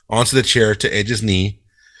grace onto the chair to Edge's knee.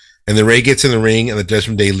 And then Rey gets in the ring, and the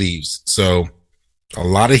Judgment Day leaves. So a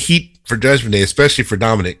lot of heat for Judgment Day, especially for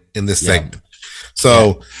Dominic in this segment.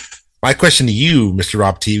 So my question to you, Mr.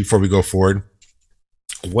 Rob T, before we go forward,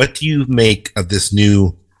 what do you make of this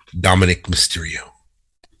new Dominic Mysterio?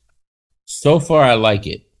 So far, I like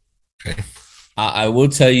it. Okay. I will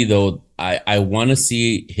tell you, though, I want to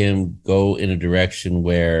see him go in a direction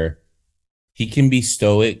where he can be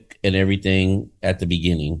stoic and everything at the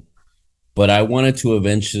beginning, but I wanted to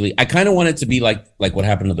eventually, I kind of want it to be like what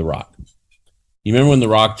happened to The Rock. You remember when The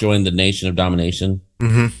Rock joined the Nation of Domination?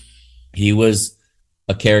 Mm-hmm. He was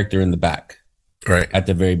a character in the back, right, at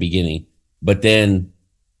the very beginning. But then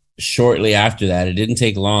shortly after that, it didn't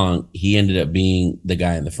take long, he ended up being the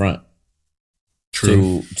guy in the front.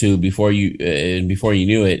 True. To before you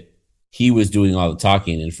knew it, he was doing all the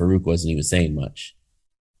talking and Farouk wasn't even saying much.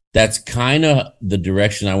 That's kind of the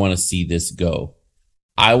direction I want to see this go.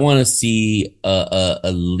 I want to see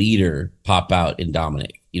a leader pop out in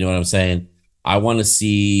Dominic. You know what I'm saying? I want to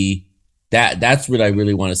see that. That's what I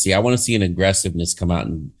really want to see. I want to see an aggressiveness come out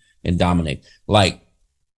in Dominic. Like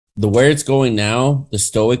the where it's going now, the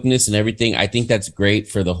stoicness and everything. I think that's great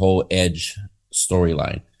for the whole Edge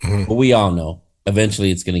storyline. Mm-hmm. But we all know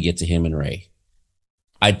eventually it's going to get to him and Rey.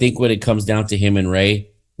 I think when it comes down to him and Rey,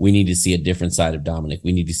 we need to see a different side of Dominic.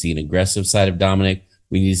 We need to see an aggressive side of Dominic.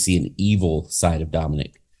 We need to see an evil side of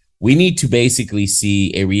Dominic. We need to basically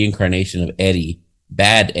see a reincarnation of Eddie,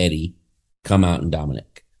 bad Eddie, come out in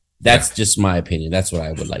Dominic. That's just my opinion. That's what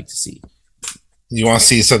I would like to see. You want to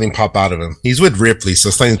see something pop out of him. He's with Ripley, so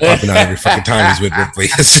something's popping out every fucking time he's with Ripley.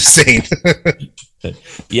 It's just saying.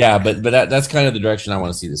 Yeah, but that's kind of the direction I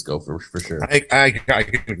want to see this go for sure. I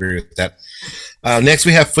can agree with that. Next,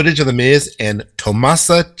 we have footage of The Miz and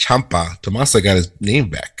Tommaso Ciampa. Tommaso got his name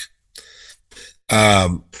back.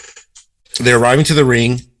 They're arriving to the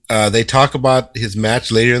ring. They talk about his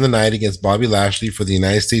match later in the night against Bobby Lashley for the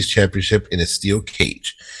United States Championship in a steel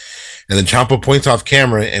cage. And then Ciampa points off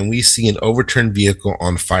camera, and we see an overturned vehicle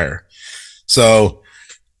on fire. So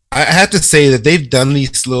I have to say that they've done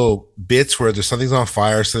these little bits where there's something's on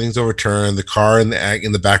fire, something's overturned, the car in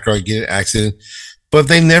the background get an accident, but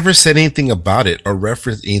they never said anything about it or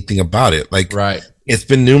referenced anything about it. Like, right. It's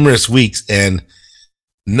been numerous weeks and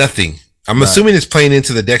nothing. I'm assuming it's playing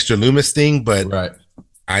into the Dexter Loomis thing, but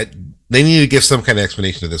they need to give some kind of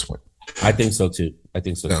explanation at this point. I think so too.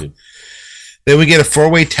 Too. Then we get a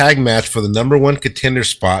 4-way tag match for the number one contender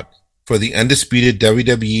spot for the undisputed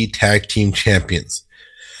WWE Tag Team Champions.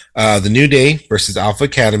 The New Day versus Alpha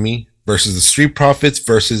Academy versus the Street Profits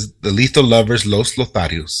versus the Lethal Lovers, Los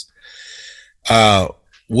Lotharios.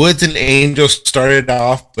 Woods and Angel started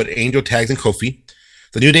off, but Angel tags in Kofi.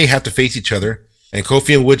 The New Day have to face each other, and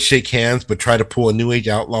Kofi and Woods shake hands but try to pull a New Age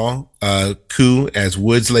Outlaw coup as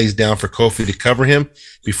Woods lays down for Kofi to cover him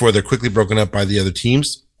before they're quickly broken up by the other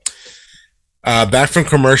teams. Back from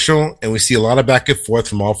commercial, and we see a lot of back and forth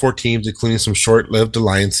from all four teams, including some short-lived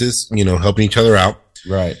alliances, helping each other out.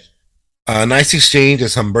 Right. Nice exchange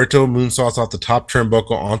as Humberto moonsaults off the top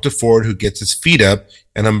turnbuckle onto Ford, who gets his feet up,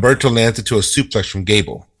 and Humberto lands into a suplex from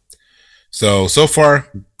Gable. So far,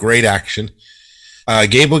 great action.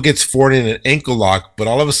 Gable gets Ford in an ankle lock, but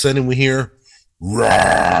all of a sudden we hear, "Roar."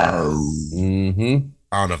 Mm-hmm.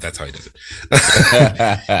 I don't know if that's how he does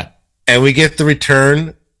it. And we get the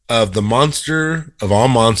return of the monster of all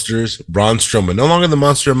monsters, Braun Strowman. No longer the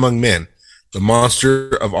monster among men, the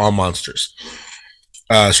monster of all monsters.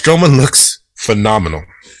 Strowman looks phenomenal.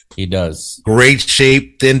 He does. Great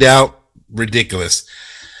shape, thinned out, ridiculous.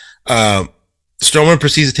 Strowman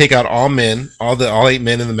proceeds to take out all men, all 8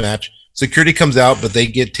 men in the match. Security comes out, but they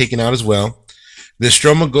get taken out as well. The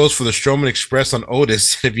Strowman goes for the Strowman Express on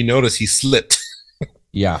Otis. If you notice, he slipped.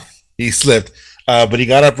 Yeah. He slipped. But he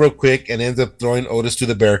got up real quick and ends up throwing Otis through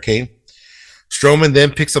the barricade. Strowman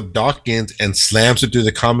then picks up Dawkins and slams it through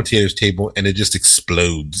the commentator's table, and it just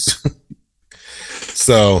explodes.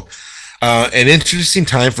 So, an interesting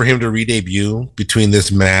time for him to re-debut between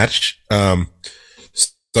this match.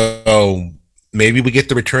 So maybe we get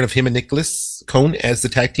the return of him and Nicholas Cone as the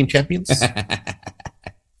tag team champions.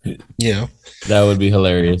 That would be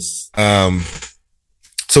hilarious.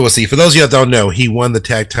 So we'll see. For those of you that don't know, he won the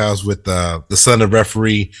tag titles with the son of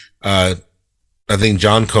referee, I think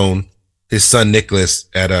John Cone, his son Nicholas,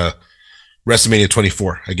 at WrestleMania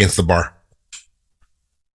 24 against the Bar.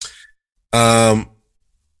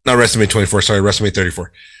 Not WrestleMania 24, sorry, WrestleMania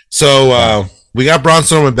 34. So we got Braun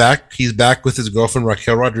Strowman back. He's back with his girlfriend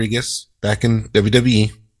Raquel Rodriguez back in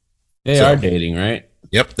WWE. They are dating, right?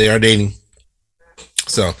 Yep, they are dating.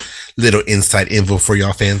 So little inside info for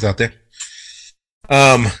y'all fans out there.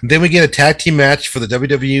 Then we get a tag team match for the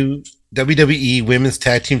WWE Women's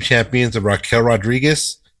Tag Team Champions of Raquel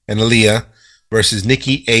Rodriguez and Aaliyah versus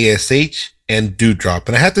Nikki ASH and Doudrop.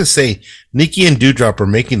 And I have to say, Nikki and Doudrop are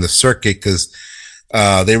making the circuit because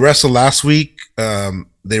they wrestled last week.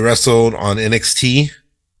 They wrestled on NXT,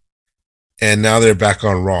 and now they're back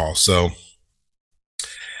on Raw. So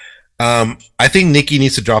I think Nikki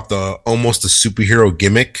needs to drop the almost a superhero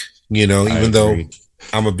gimmick, even though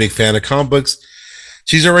I'm a big fan of comic books.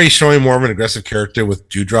 She's already showing more of an aggressive character with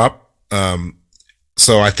Doudrop.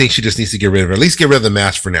 So I think she just needs to get rid of her. At least get rid of the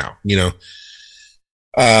match for now,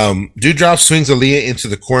 Doudrop swings Aaliyah into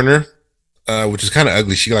the corner, which is kind of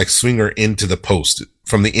ugly. She swing her into the post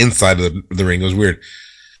from the inside of the ring. It was weird.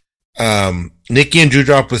 Nikki and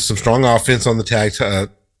Doudrop with some strong offense on the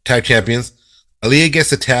tag champions. Aaliyah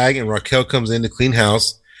gets a tag and Raquel comes in to clean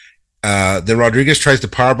house. Then Rodriguez tries to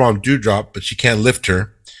powerbomb Doudrop, but she can't lift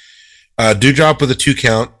her. Doudrop with a 2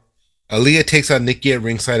 count. Aaliyah takes out Nikki at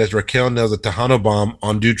ringside as Raquel nails a Tejano bomb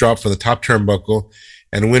on Doudrop for the top turnbuckle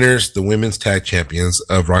and winners the women's tag champions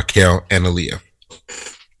of Raquel and Aaliyah.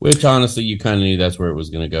 Which honestly, you kind of knew that's where it was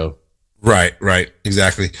going to go. Right,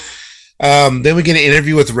 exactly. Then we get an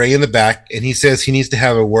interview with Ray in the back, and he says he needs to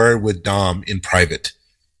have a word with Dom in private.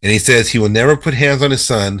 And he says he will never put hands on his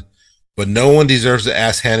son, but no one deserves the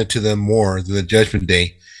ass handed to them more than the Judgment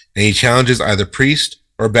Day. And he challenges either Priest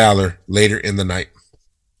or Balor later in the night.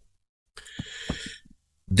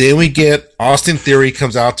 Then we get Austin Theory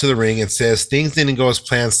comes out to the ring and says things didn't go as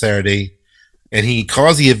planned Saturday, and he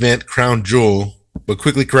calls the event Crown Jewel, but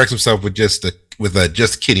quickly corrects himself with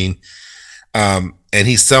just kidding. And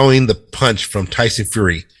he's selling the punch from Tyson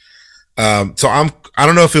Fury. So I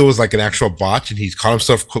don't know if it was like an actual botch and he's caught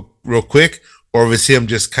himself real quick, or if it's him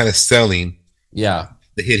just kind of selling the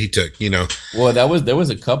hit he took, Well, there was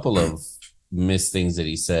a couple of missed things that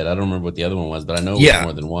he said. I don't remember what the other one was, but I know it was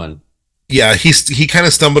more than one. Yeah, he kind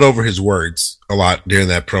of stumbled over his words a lot during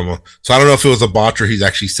that promo. So I don't know if it was a botch or he's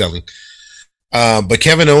actually selling. But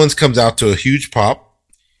Kevin Owens comes out to a huge pop.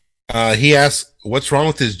 He asks what's wrong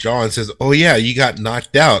with his jaw and says, "Oh yeah, you got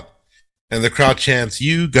knocked out." And the crowd chants,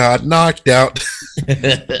 "You got knocked out."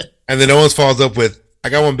 And then Owens follows up with, "I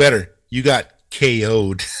got one better. You got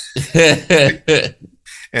KO'd."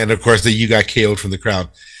 And of course, you got KO'd from the crowd.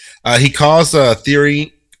 He calls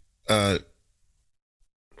Theory.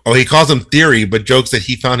 He calls him Theory, but jokes that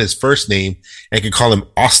he found his first name and can call him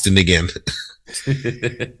Austin again.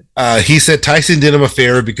 He said Tyson did him a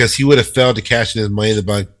favor because he would have failed to cash in his Money in the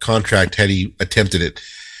Bank contract had he attempted it.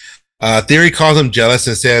 Theory calls him jealous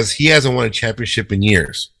and says he hasn't won a championship in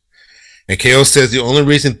years. And KO says the only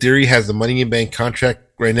reason Theory has the Money in the Bank contract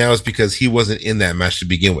right now is because he wasn't in that match to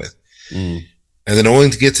begin with. And then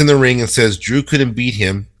Owens gets in the ring and says Drew couldn't beat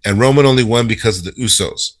him, and Roman only won because of the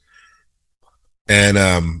Usos.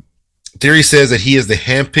 And Theory says that he is the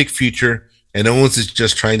handpicked future, and Owens is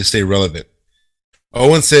just trying to stay relevant.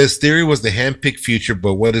 Owens says Theory was the handpicked future,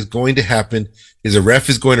 but what is going to happen is a ref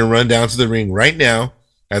is going to run down to the ring right now,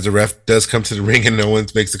 as the ref does come to the ring, and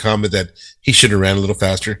Owens makes the comment that he should have ran a little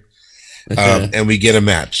faster. And we get a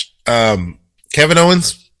match. Kevin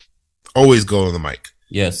Owens, always go on the mic.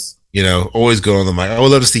 Yes. Always go on the mic. I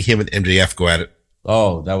would love to see him and MJF go at it.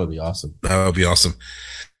 Oh, that would be awesome. That would be awesome.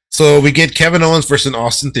 So we get Kevin Owens versus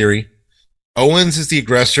Austin Theory. Owens is the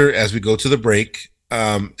aggressor as we go to the break.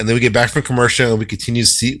 And then we get back from commercial and we continue to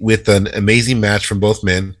see with an amazing match from both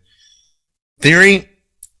men. Theory,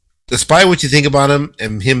 despite what you think about him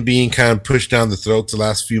and him being kind of pushed down the throat the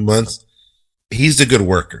last few months, he's a good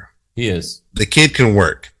worker. He is. The kid can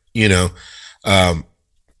work,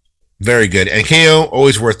 very good. And KO,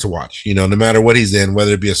 always worth to watch, no matter what he's in,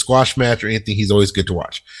 whether it be a squash match or anything, he's always good to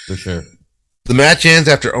watch. For sure. The match ends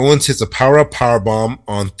after Owens hits a power-up powerbomb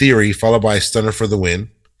on Theory, followed by a stunner for the win.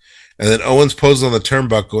 And then Owens poses on the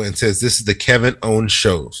turnbuckle and says, "This is the Kevin Owens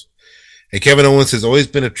shows." And Kevin Owens has always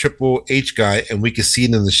been a Triple H guy, and we can see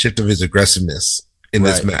it in the shift of his aggressiveness in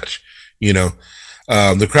this match.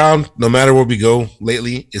 The crowd, no matter where we go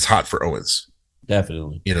lately, is hot for Owens.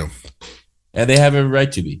 Definitely. And they have every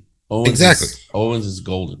right to be. Owens is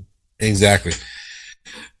golden. Exactly.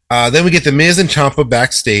 Then we get the Miz and Ciampa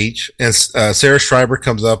backstage, and Sarah Schreiber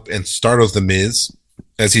comes up and startles the Miz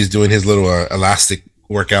as he's doing his little elastic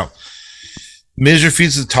workout. Miz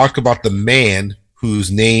refuses to talk about the man whose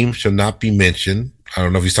name shall not be mentioned. I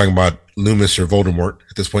don't know if he's talking about Loomis or Voldemort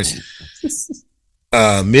at this point.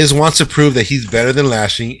 Miz wants to prove that he's better than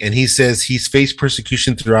Lashley, and he says he's faced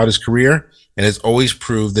persecution throughout his career and has always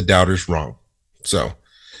proved the doubters wrong. So,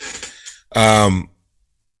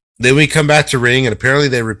 then we come back to ring, and apparently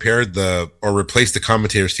they replaced the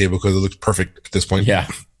commentator's table because it looks perfect at this point. Yeah.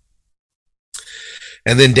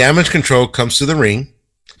 And then Damage Control comes to the ring.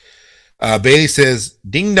 Bayley says,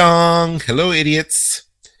 "Ding dong, hello idiots."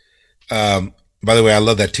 By the way, I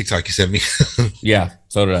love that TikTok you sent me. Yeah,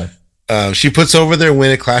 so did I. She puts over their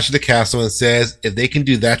win at Clash of the Castle and says, if they can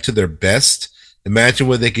do that to their best, imagine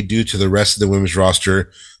what they could do to the rest of the women's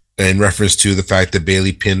roster, in reference to the fact that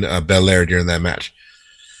Bayley pinned Belair during that match.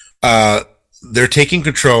 They're taking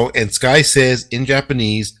control, and Sky says in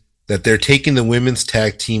Japanese that they're taking the women's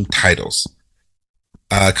tag team titles.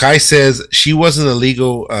 Kai says she wasn't a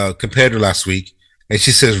legal competitor last week, and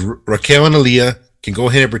she says Raquel and Aaliyah can go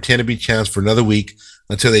ahead and pretend to be champs for another week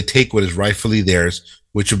until they take what is rightfully theirs,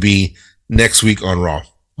 which will be next week on Raw.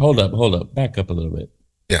 Hold up. Back up a little bit.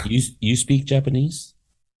 Yeah. You speak Japanese?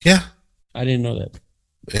 Yeah. I didn't know that.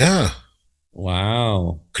 Yeah.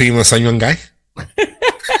 Wow. Kurima Sanyongai?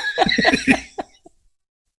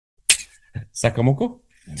 Sakamoko?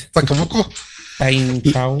 Time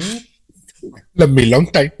Chao? Let me long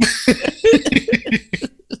time.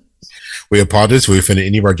 We apologize if we offended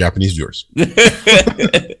any of our Japanese viewers.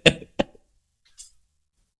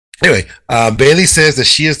 Anyway, Bayley says that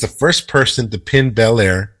she is the first person to pin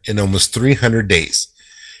Belair in almost 300 days.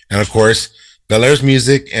 And of course, Belair's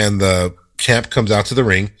music and the champ comes out to the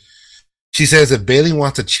ring. She says if Bayley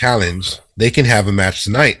wants a challenge, they can have a match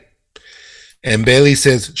tonight. And Bayley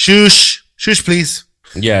says, shush, please.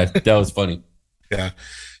 Yeah, that was funny. Yeah.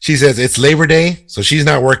 She says it's Labor Day, so she's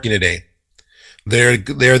not working today. They're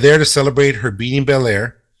there to celebrate her beating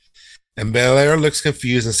Belair. And Belair looks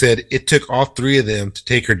confused and said it took all three of them to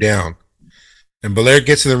take her down. And Belair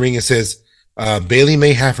gets in the ring and says, Bayley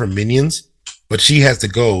may have her minions, but she has the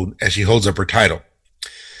gold as she holds up her title.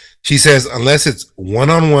 She says unless it's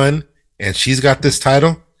one-on-one and she's got this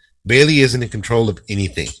title, Bayley isn't in control of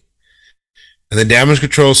anything. And the Damage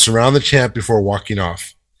Control surround the champ before walking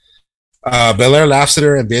off. Belair laughs at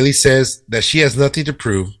her, and Bayley says that she has nothing to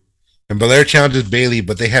prove. And Belair challenges Bayley,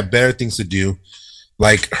 but they have better things to do,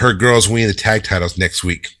 like her girls winning the tag titles next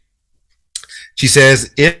week. She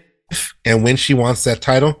says if and when she wants that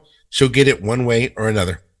title, she'll get it one way or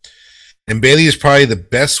another. And Bayley is probably the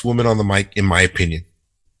best woman on the mic, in my opinion.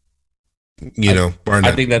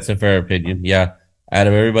 I think that's a fair opinion. Yeah. Out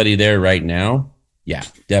of everybody there right now, yeah,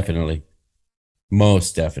 definitely.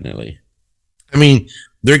 Most definitely. I mean,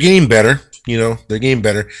 they're getting better. They're getting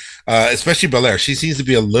better. Especially Belair. She seems to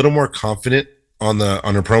be a little more confident on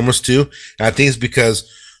her promos too. And I think it's because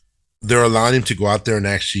they're allowing him to go out there and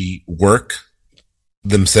actually work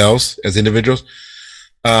themselves as individuals.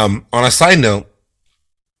 On a side note,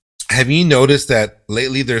 have you noticed that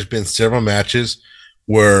lately there's been several matches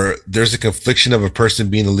where there's a confliction of a person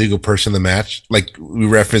being the legal person in the match. Like we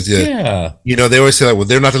referenced it. Yeah. You know, they always say like, well,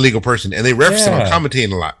 they're not the legal person. And they reference it on Yeah.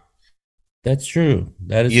 commentating a lot. That's true.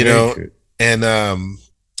 That is You very know, true. and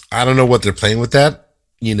I don't know what they're playing with that,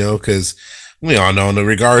 you know, because we all know, in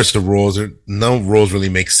regards to rules, no rules really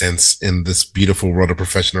make sense in this beautiful world of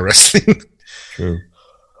professional wrestling. True.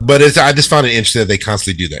 But I just found it interesting that they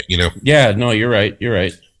constantly do that, you know? Yeah, no, you're right. You're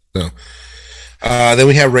right. So then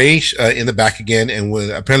we have Ray in the back again, and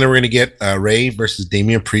apparently we're going to get Ray versus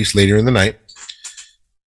Damian Priest later in the night.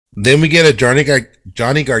 Then we get a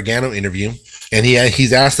Johnny Gargano interview, and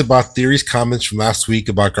he's asked about Theory's comments from last week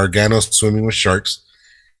about Gargano swimming with sharks.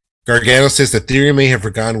 Gargano says that Theory may have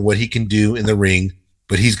forgotten what he can do in the ring,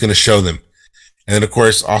 but he's going to show them. And then, of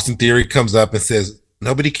course, Austin Theory comes up and says,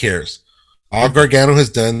 nobody cares. All Gargano has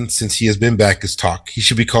done since he has been back is talk. He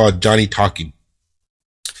should be called Johnny Talking.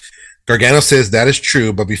 Gargano says that is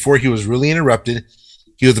true, but before he was really interrupted,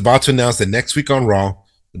 he was about to announce that next week on Raw,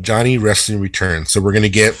 Johnny Wrestling returns. So we're going to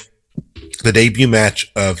get the debut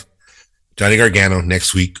match of Johnny Gargano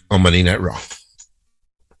next week on Monday Night Raw.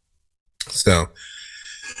 So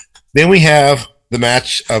then we have the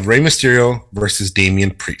match of Rey Mysterio versus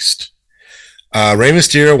Damian Priest. Rey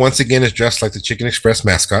Mysterio once again is dressed like the Chicken Express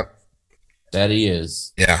mascot. That he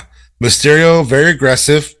is. Yeah. Mysterio, very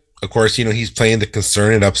aggressive. Of course, you know, he's playing the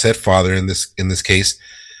concerned and upset father in this case.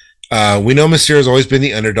 We know Mysterio's always been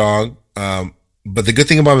the underdog. But the good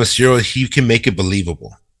thing about Mysterio is he can make it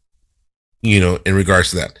believable, you know, in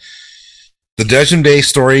regards to that. The Judgment Day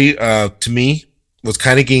story, to me, was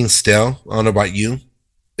kind of getting stale. I don't know about you.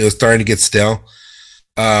 It was starting to get stale.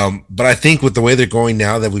 But I think with the way they're going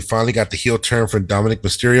now, that we finally got the heel turn for Dominic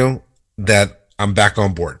Mysterio, that I'm back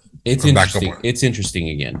on board. It's interesting. It's interesting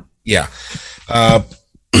again. Yeah.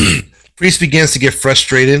 Priest begins to get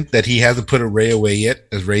frustrated that he hasn't put a Ray away yet,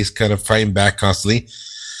 as Ray's kind of fighting back constantly.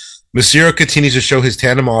 Mysterio continues to show his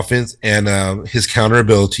tandem offense and his counter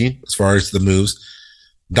ability as far as the moves.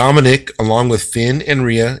 Dominic, along with Finn and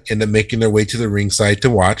Rhea, end up making their way to the ringside to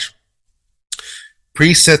watch.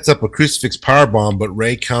 Priest sets up a crucifix powerbomb, but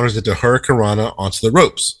Ray counters it to Hurricanrana onto the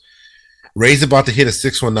ropes. Ray's about to hit a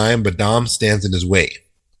 619, but Dom stands in his way.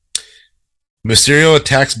 Mysterio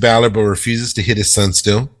attacks Balor, but refuses to hit his son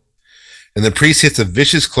still. And the Priest hits a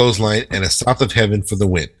vicious clothesline and a South of Heaven for the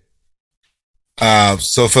win.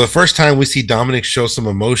 So for the first time, we see Dominic show some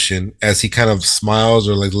emotion as he kind of smiles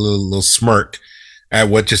or like a little smirk at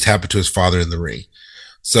what just happened to his father in the ring.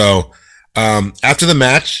 So after the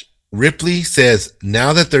match, Ripley says,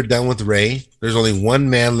 now that they're done with Ray, there's only one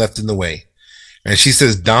man left in the way. And she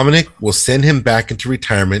says Dominic will send him back into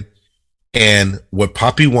retirement, and what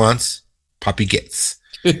Poppy wants, Poppy gets.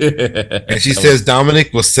 And she says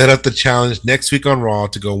Dominic will set up the challenge next week on Raw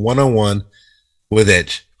to go one-on-one with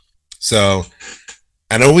Edge. So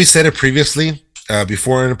I know we said it previously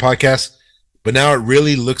before in the podcast, but now it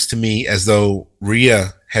really looks to me as though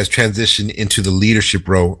Rhea has transitioned into the leadership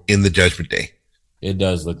role in the Judgment Day. It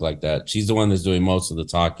does look like that. She's the one that's doing most of the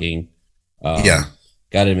talking. Yeah.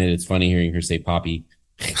 Gotta admit, it's funny hearing her say Poppy.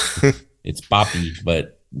 It's Poppy,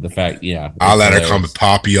 but the fact, yeah. I'll let her call me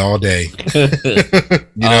Poppy all day. You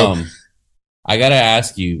know? I gotta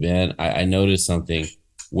ask you, man, I noticed something.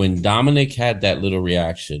 When Dominic had that little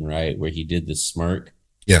reaction, right, where he did the smirk.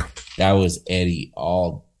 Yeah. That was Eddie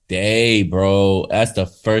all day, bro. That's the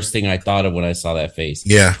first thing I thought of when I saw that face.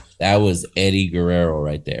 Yeah. That was Eddie Guerrero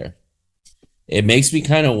right there. It makes me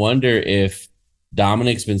kind of wonder if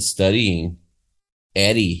Dominic's been studying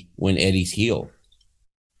Eddie when Eddie's heel.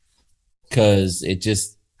 Because it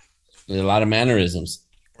just, there's a lot of mannerisms.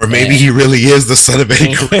 Or maybe he really is the son of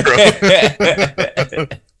Eddie Guerrero.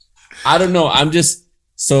 I don't know. I'm just,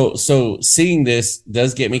 so seeing this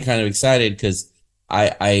does get me kind of excited because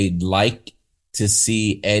I like to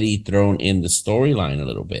see Eddie thrown in the storyline a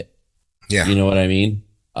little bit. Yeah. You know what I mean?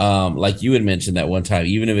 Like you had mentioned that one time,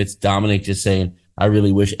 even if it's Dominic just saying, I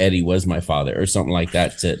really wish Eddie was my father or something like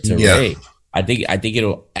that to Ray. I think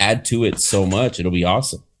it'll add to it so much. It'll be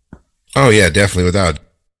awesome. Oh yeah, definitely. Without.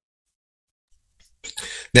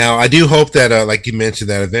 Now I do hope that, like you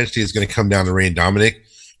mentioned, that eventually it's going to come down to Ray and Dominic.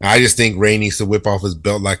 I just think Ray needs to whip off his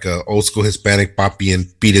belt like a old school Hispanic Papi and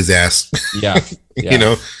beat his ass. Yeah. You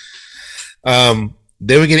know.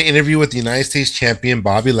 Then we get an interview with the United States champion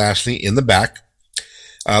Bobby Lashley in the back.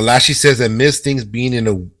 Lashley says that Miz thinks being in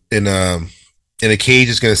a cage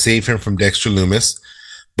is going to save him from Dexter Lumis,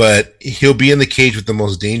 but he'll be in the cage with the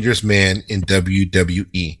most dangerous man in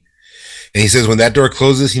WWE. And he says when that door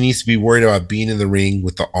closes, he needs to be worried about being in the ring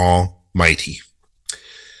with the Almighty.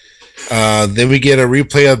 Then we get a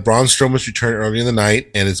replay of Braun Strowman's return early in the night,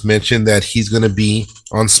 and it's mentioned that he's going to be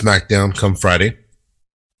on SmackDown come Friday.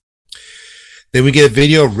 Then we get a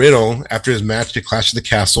video of Riddle after his match to Clash of the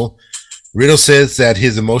Castle. Riddle says that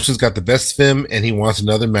his emotions got the best of him and he wants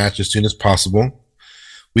another match as soon as possible.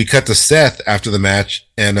 We cut to Seth after the match,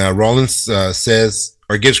 and Rollins says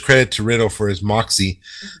or gives credit to Riddle for his moxie,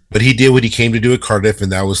 but he did what he came to do at Cardiff,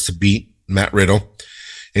 and that was to beat Matt Riddle.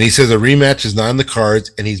 And he says a rematch is not in the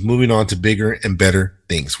cards, and he's moving on to bigger and better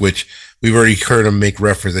things, which we've already heard him make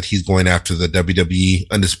reference that he's going after the WWE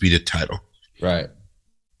Undisputed title. Right.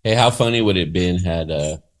 Hey, how funny would it have been had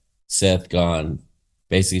Seth gone,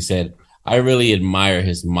 basically said, I really admire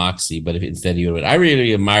his moxie, but if instead he would, I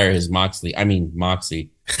really admire his moxie.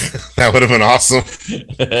 That would have been awesome.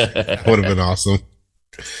 That would have been awesome.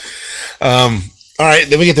 All right,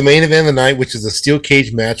 then we get the main event of the night, which is a steel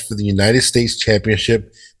cage match for the United States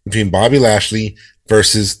Championship between Bobby Lashley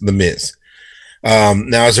versus The Miz.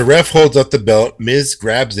 Now, as the ref holds up the belt, Miz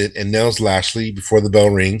grabs it and nails Lashley before the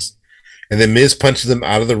bell rings, and then Miz punches him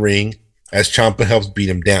out of the ring as Ciampa helps beat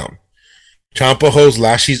him down. Ciampa holds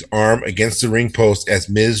Lashley's arm against the ring post as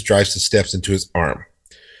Miz drives the steps into his arm.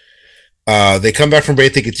 They come back from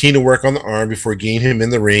break. They continue to work on the arm before getting him in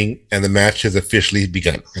the ring, and the match has officially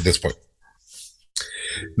begun at this point.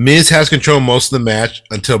 Miz has control most of the match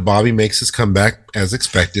until Bobby makes his comeback, as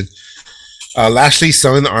expected. Lashley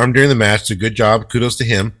selling the arm during the match, so good job. Kudos to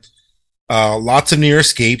him. Lots of near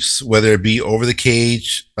escapes, whether it be over the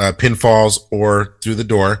cage, pinfalls, or through the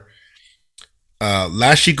door.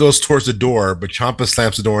 Lashley goes towards the door, but Ciampa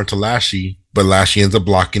slams the door into Lashley, but Lashley ends up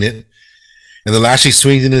blocking it. And then Lashley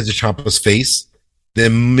swings it into Ciampa's face.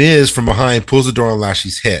 Then Miz from behind pulls the door on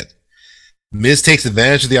Lashley's head. Miz takes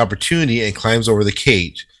advantage of the opportunity and climbs over the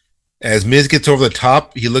cage. As Miz gets over the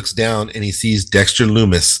top, he looks down and he sees Dexter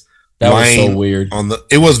Lumis. That was so weird.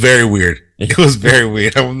 It was very weird. It was very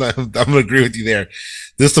weird. I'm going to agree with you there.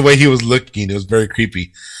 Just the way he was looking, it was very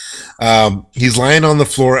creepy. He's lying on the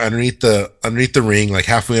floor underneath the ring, like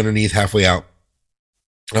halfway underneath, halfway out.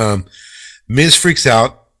 Miz freaks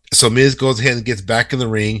out. So Miz goes ahead and gets back in the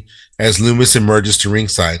ring as Lumis emerges to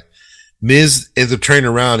ringside. Miz ends up turning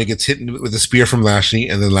around and gets hit with a spear from Lashley,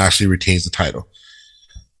 and then Lashley retains the title.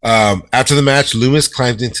 After the match, Lumis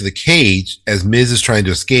climbs into the cage as Miz is trying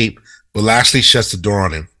to escape, but Lashley shuts the door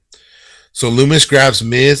on him. So Lumis grabs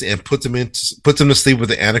Miz and puts him to sleep with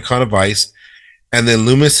the Anaconda Vice, and then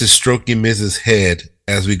Lumis is stroking Miz's head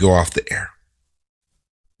as we go off the air.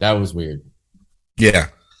 That was weird. Yeah.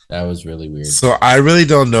 That was really weird. So I really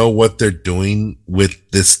don't know what they're doing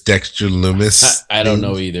with this Dexter Lumis. I don't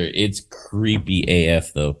know either. It's creepy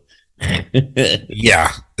AF though.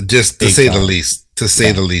 Yeah, just to say the least.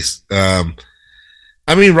 The least. I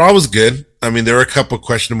mean, Raw was good. I mean, there were a couple of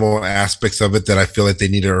questionable aspects of it that I feel like they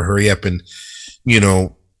need to hurry up and,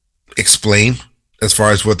 explain as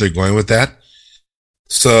far as what they're going with that.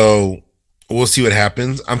 So we'll see what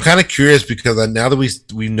happens. I'm kind of curious because now that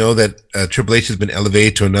we know that Triple H has been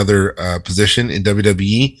elevated to another position in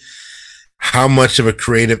WWE, how much of a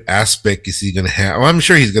creative aspect is he going to have? Well, I'm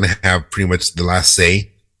sure he's going to have pretty much the last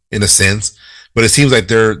say in a sense, but it seems like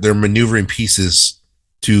they're maneuvering pieces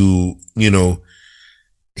to,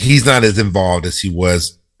 he's not as involved as he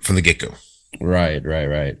was from the get-go. Right.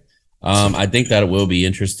 I think that it will be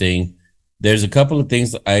interesting. There's a couple of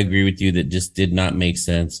things that I agree with you that just did not make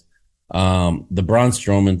sense. The Braun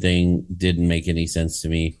Strowman thing didn't make any sense to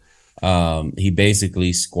me. He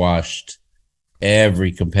basically squashed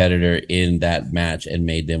every competitor in that match and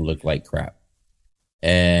made them look like crap.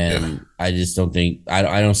 And I just don't think,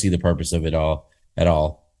 I don't see the purpose of it at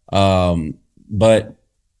all. But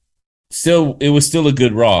still, it was still a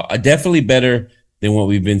good Raw. Definitely better than what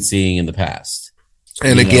we've been seeing in the past.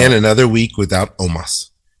 And again, another week without Omos.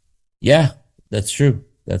 Yeah, that's true.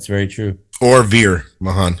 That's very true. Or Veer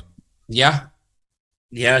Mahan. Yeah,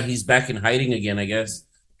 he's back in hiding again, I guess.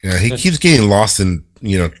 Yeah, he keeps getting lost in,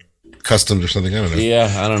 customs or something. I don't know.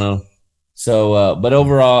 Yeah, I don't know. So, but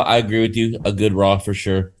overall, I agree with you. A good Raw for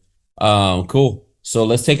sure. Cool. So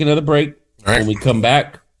let's take another break. All right. When we come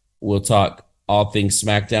back, we'll talk all things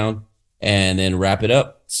SmackDown and then wrap it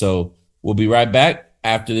up. So we'll be right back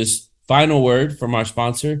after this final word from our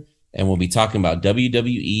sponsor, and we'll be talking about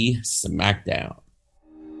WWE SmackDown.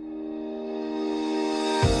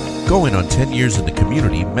 Going on 10 years in the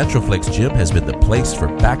community, Metroflex Gym has been the place for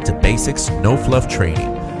back-to-basics, no-fluff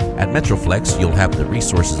training. At Metroflex, you'll have the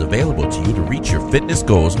resources available to you to reach your fitness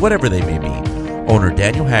goals, whatever they may be. Owner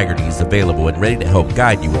Daniel Haggerty is available and ready to help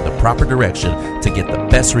guide you in the proper direction to get the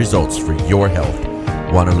best results for your health.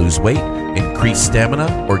 Want to lose weight, increase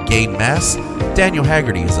stamina, or gain mass? Daniel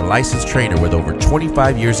Haggerty is a licensed trainer with over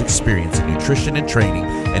 25 years experience in nutrition and training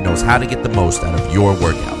and knows how to get the most out of your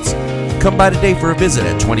workouts. Come by today for a visit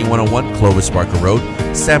at 2101 Clovis Barker Road,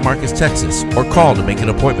 San Marcos, Texas, or call to make an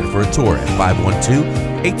appointment for a tour at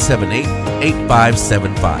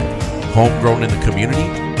 512-878-8575. Homegrown in the community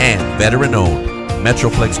and veteran-owned,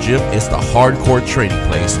 Metroplex Gym is the hardcore training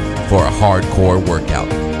place for a hardcore workout.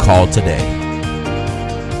 Call today.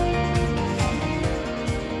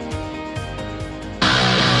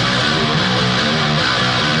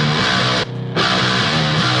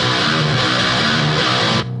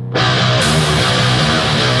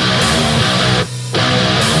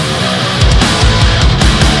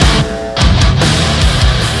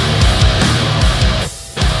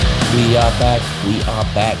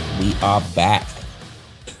 We are back.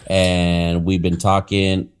 And we've been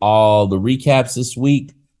talking all the recaps this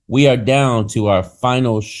week. We are down to our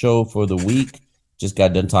final show for the week. Just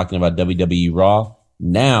got done talking about WWE Raw.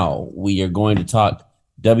 Now we are going to talk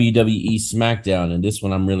WWE SmackDown. And this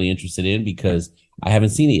one I'm really interested in because I haven't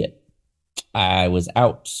seen it yet. I was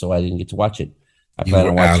out, so I didn't get to watch it. I was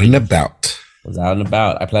out and about.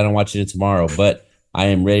 I plan on watching it tomorrow, but I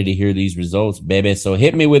am ready to hear these results, baby. So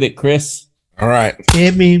hit me with it, Chris. All right.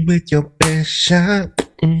 Hit me with your best shot.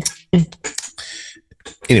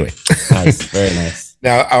 Anyway. Nice. Very nice.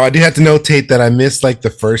 Now, I do have to notate that I missed like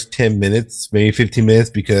the first 10 minutes, maybe 15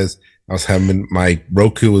 minutes, because I was having my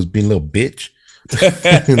Roku was being a little bitch.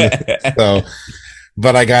 So,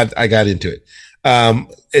 but I got into it.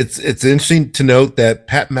 It's interesting to note that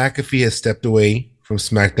Pat McAfee has stepped away from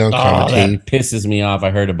SmackDown commentating. That pisses me off.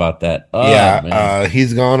 I heard about that.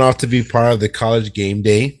 He's gone off to be part of the College Game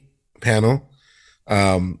Day panel.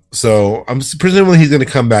 So I'm presumably he's going to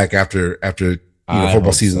come back after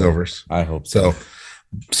football season's over. I hope so.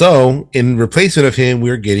 So in replacement of him,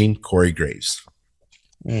 we're getting Corey Graves.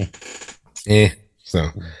 So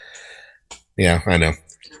yeah, I know.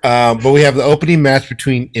 But we have the opening match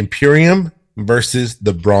between Imperium versus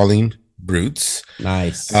the Brawling Brutes.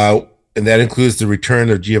 Nice. And that includes the return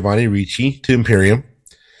of Giovanni Ricci to Imperium.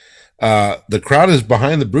 The crowd is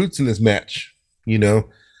behind the Brutes in this match,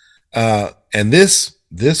 and this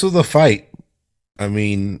was a fight. I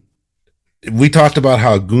mean, we talked about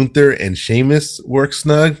how Gunther and Sheamus work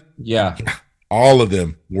snug. Yeah. All of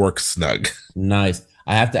them work snug. Nice.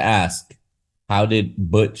 I have to ask, how did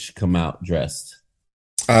Butch come out dressed?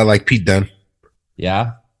 Like Pete Dunne.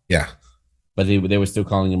 Yeah? Yeah. But they were still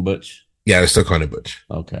calling him Butch? Yeah, they're still calling him Butch.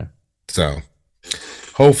 Okay. So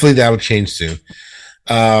hopefully that will change soon.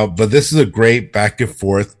 But this is a great back and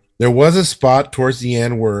forth. There was a spot towards the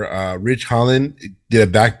end where Ridge Holland did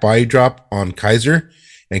a back body drop on Kaiser,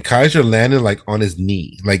 and Kaiser landed like on his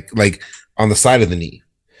knee, like on the side of the knee,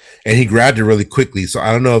 and he grabbed it really quickly. So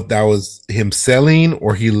I don't know if that was him selling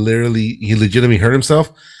or he legitimately hurt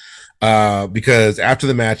himself. Because after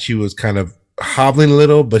the match he was kind of hobbling a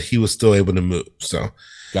little, but he was still able to move. So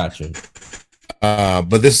gotcha.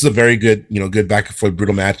 But this is a very good, good back and forth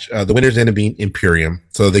brutal match. The winners end up being Imperium,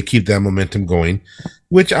 so they keep that momentum going,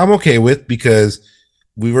 which I'm okay with because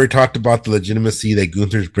we've already talked about the legitimacy that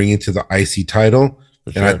Gunther's bringing to the IC title,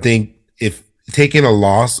 and I think if taking a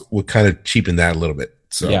loss would kind of cheapen that a little bit.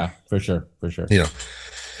 So yeah, for sure.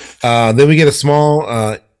 Then we get a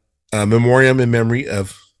small memoriam in memory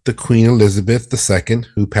of the Queen Elizabeth II,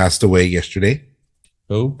 who passed away yesterday.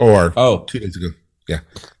 Who? 2 days ago. Yeah,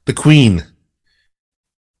 the Queen.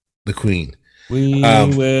 The Queen. We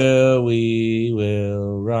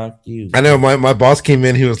will rock you. I know my boss came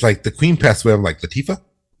in. He was like, "The Queen passed away." I'm like, Latifah.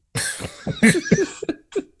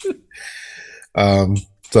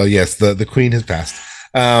 So yes, the Queen has passed.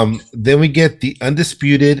 Then we get the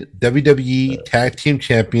undisputed WWE Tag Team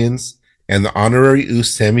Champions and the honorary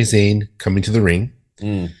Uce Sami Zayn coming to the ring.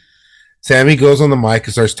 Sammy goes on the mic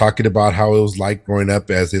and starts talking about how it was like growing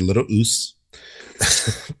up as a little Uce.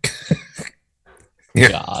 Yeah,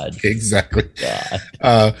 God. Exactly.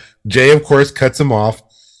 God. Jay, of course, cuts him off.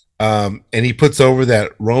 And he puts over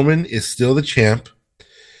that Roman is still the champ.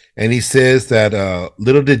 And he says that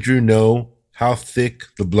little did Drew know how thick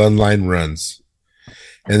the bloodline runs.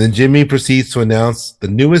 And then Jimmy proceeds to announce the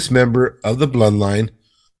newest member of the bloodline,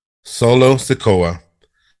 Solo Sikoa,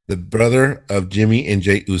 the brother of Jimmy and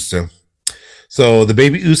Jey Uso. So the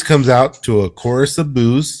baby Uso comes out to a chorus of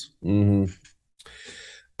boos. Mm-hmm.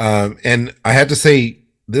 And I have to say,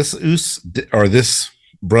 this Uso, or this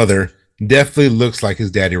brother, definitely looks like his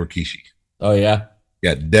daddy Rikishi. Oh, yeah?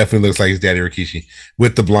 Yeah, definitely looks like his daddy Rikishi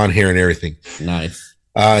with the blonde hair and everything. Nice.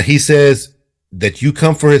 He says that you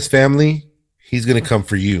come for his family, he's going to come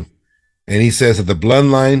for you. And he says that the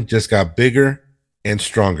bloodline just got bigger and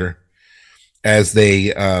stronger as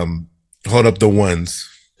they hold up the ones,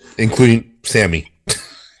 including Sammy.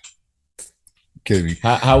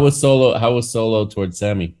 How was Solo towards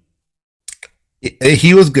Sammy?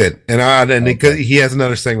 He was good, and Okay. he has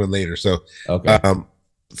another segment later. So, Okay.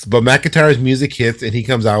 but McIntyre's music hits, and he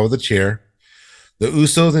comes out with a chair. The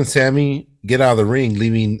Usos and Sammy get out of the ring,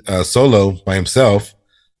 leaving Solo by himself,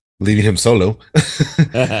 leaving him solo.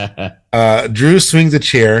 Drew swings a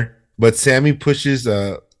chair, but Sammy pushes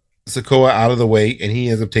Sikoa out of the way, and he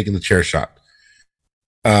ends up taking the chair shot.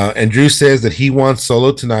 And Drew says that he wants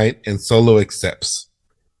Solo tonight, and Solo accepts.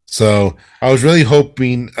 So I was really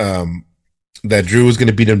hoping that Drew was going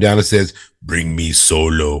to beat him down and says, "Bring me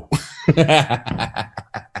Solo,"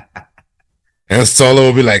 and Solo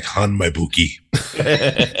will be like, "Han my buki."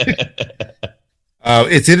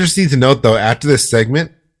 It's interesting to note, though, after this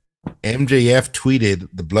segment, MJF tweeted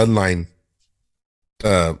the bloodline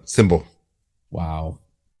symbol. Wow.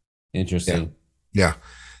 Interesting. Yeah.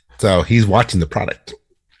 So he's watching the product.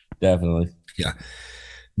 Definitely. Yeah.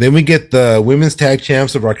 Then we get the women's tag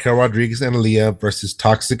champs of Raquel Rodriguez and Aaliyah versus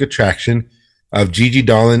Toxic Attraction of Gigi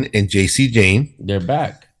Dolan and JC Jane. They're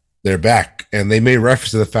back. They're back. And they made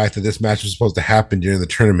reference to the fact that this match was supposed to happen during the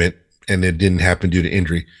tournament, and it didn't happen due to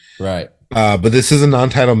injury. Right. But this is a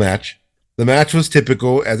non-title match. The match was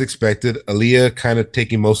typical, as expected. Aaliyah kind of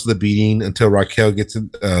taking most of the beating until Raquel gets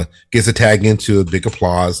a tag into a big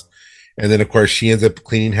applause. And then, of course, she ends up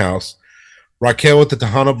cleaning house. Raquel with the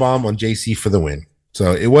Tejano Bomb on JC for the win.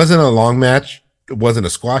 So it wasn't a long match. It wasn't a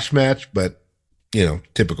squash match, but,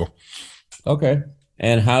 typical. Okay.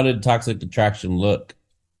 And how did Toxic Attraction look?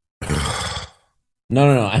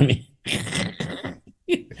 No. I mean,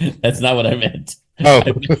 that's not what I meant. Oh,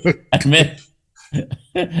 I meant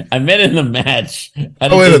in the match. in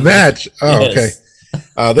the match. Oh, yes.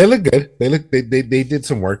 Okay. They look good. They did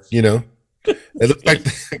some work, It looked like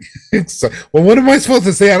so, well, what am I supposed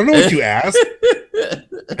to say? I don't know what you asked.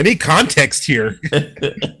 I need context here.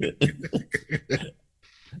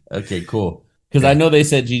 Okay, cool. Because I know they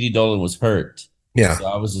said Gigi Dolan was hurt. Yeah. So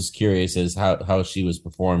I was just curious as how she was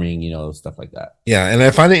performing, stuff like that. Yeah, and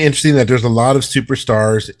I find it interesting that there's a lot of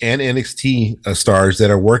superstars and NXT stars that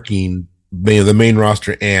are working the main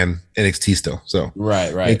roster and NXT still. So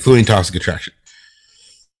right, including Toxic Attraction.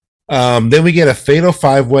 Then we get a fatal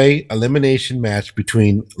 5-way elimination match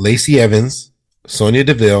between Lacey Evans, Sonya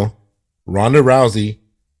Deville, Ronda Rousey,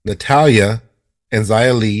 Natalya, and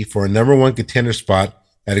Xia Li for a number 1 contender spot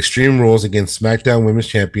at Extreme Rules against SmackDown Women's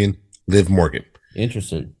Champion Liv Morgan.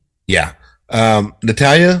 Interesting. Yeah.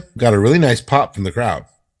 Natalya got a really nice pop from the crowd,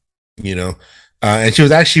 and she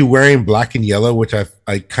was actually wearing black and yellow, which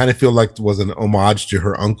I kind of feel like was an homage to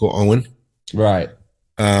her uncle Owen. Right.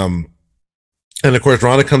 And of course,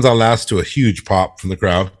 Ronda comes out last to a huge pop from the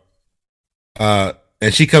crowd.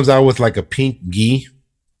 And she comes out with like a pink gi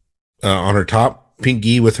on her top, pink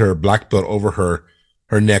gi with her black belt over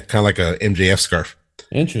her neck, kind of like a MJF scarf.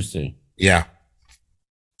 Interesting. Yeah.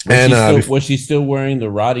 Was she still wearing the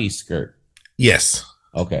Roddy skirt? Yes.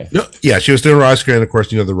 Okay. No, yeah, she was still Roddy skirt, and of course,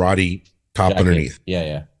 the Roddy top Jacket. underneath.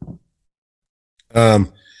 Yeah.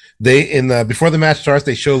 Before the match starts,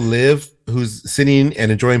 they show Liv, who's sitting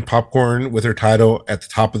and enjoying popcorn with her title at the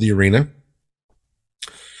top of the arena.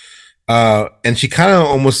 And she kind of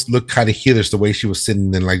almost looked kind of heelish the way she was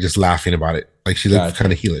sitting and like just laughing about it. Like she looked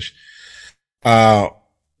kind of heelish.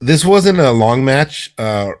 This wasn't a long match.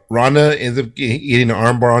 Ronda ends up getting an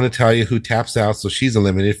armbar on Natalya, who taps out, so she's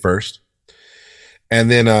eliminated first. And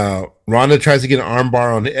then Ronda tries to get an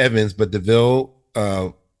armbar on Evans, but Deville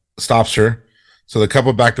stops her. So the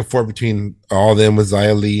couple back and forth between all of them with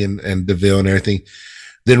Xia Li and Deville and everything.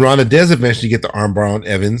 Then Ronda does eventually get the armbar on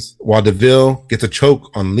Evans, while Deville gets a choke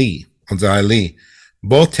on Xia Li.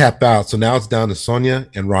 Both tap out, so now it's down to Sonya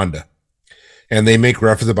and Ronda. And they make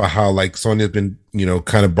reference about how like Sonya's been,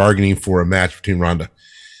 kind of bargaining for a match between Ronda.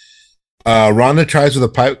 Ronda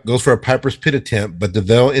goes for a Piper's Pit attempt, but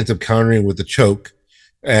Deville ends up countering with a choke,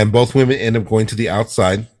 and both women end up going to the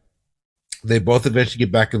outside. They both eventually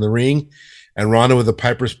get back in the ring, and Ronda with a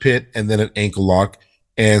Piper's Pit and then an ankle lock,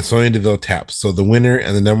 and Sonya Deville taps. So the winner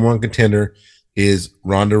and the number 1 contender is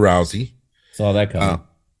Ronda Rousey. Saw that coming.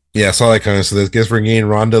 Saw that coming. So this guess we're getting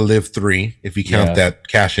Ronda Liv 3 if you count that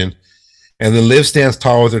cash in. And then Liv stands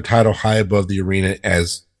tall with her title high above the arena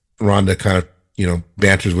as Ronda kind of,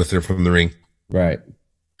 banters with her from the ring. Right.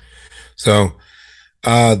 So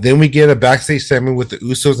then we get a backstage segment with the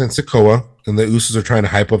Usos and Sikoa, and the Usos are trying to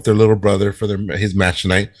hype up their little brother for his match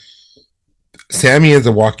tonight. Sammy ends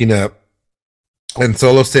up walking up, and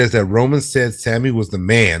Solo says that Roman said Sammy was the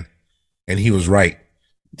man, and he was right.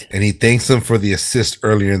 And he thanks him for the assist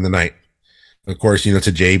earlier in the night. Of course,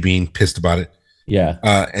 to Jay being pissed about it. Yeah.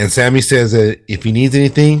 And Sammy says that if he needs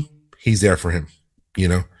anything, he's there for him,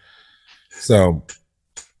 So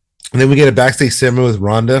And then we get a backstage segment with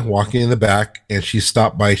Ronda walking in the back, and she's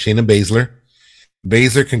stopped by Shayna Baszler.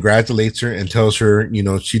 Baszler congratulates her and tells her,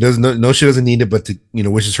 she doesn't know she doesn't need it, but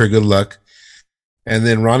wishes her good luck. And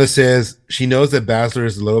then Ronda says she knows that Baszler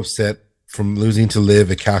is a little upset from losing to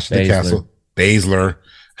Liv at Clash of the Castle. Baszler.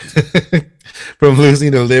 From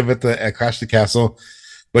losing to Liv at Clash of the Castle.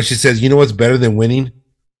 But she says, you know what's better than winning?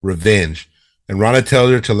 Revenge. And Ronda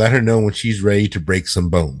tells her to let her know when she's ready to break some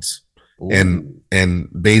bones. Ooh. And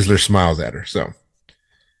Baszler smiles at her. So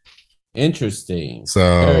interesting.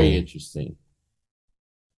 Very interesting.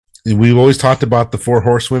 We've always talked about the 4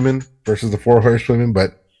 horsewomen versus the 4 horsewomen,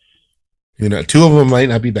 but 2 of them might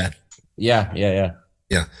not be bad. Yeah.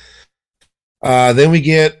 Then we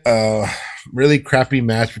get a really crappy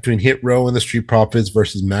match between Hit Row and the Street Profits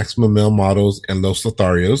versus Maximum Male Models and Los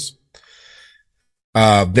Lotharios.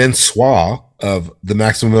 Ben Swa of the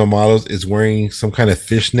Maximum Male Models is wearing some kind of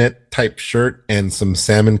fishnet type shirt and some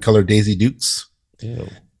salmon colored Daisy Dukes. Ew.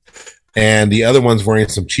 And the other one's wearing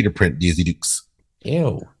some cheetah print Daisy Dukes.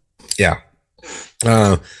 Ew. Yeah.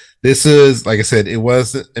 This is, like I said, it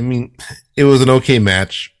was an okay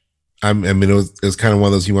match. It was kind of one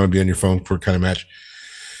of those you want to be on your phone for kind of match.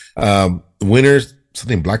 The winners,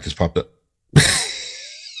 something black just popped up.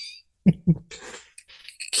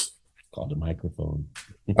 Called the microphone.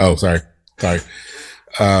 Oh, sorry.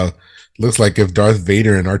 Looks like if Darth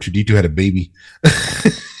Vader and R2-D2 had a baby.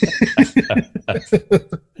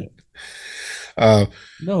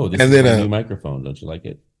 No, this is a new microphone. Don't you like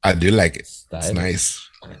it? I do like it. It's nice.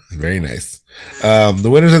 Very nice. The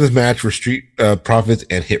winners of this match were Street Profits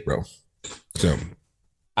and Hit Row. So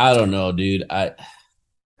I don't know, dude.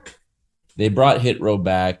 They brought Hit Row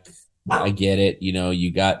back. I get it.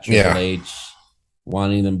 You got Triple H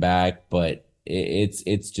wanting them back, but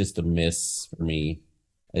it's just a miss for me.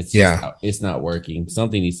 It's not working.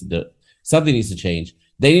 Something needs to change.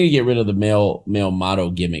 They need to get rid of the male motto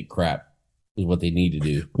gimmick crap. Is what they need to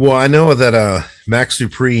do. Well, I know that Max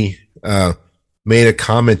Dupree made a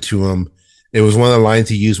comment to him. It was one of the lines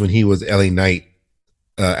he used when he was LA Knight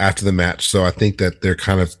after the match. So I think that they're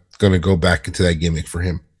kind of going to go back into that gimmick for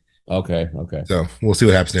him. Okay. So we'll see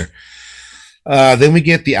what happens there. Then we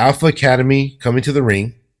get the Alpha Academy coming to the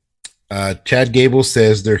ring. Chad Gable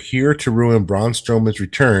says they're here to ruin Braun Strowman's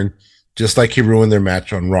return, just like he ruined their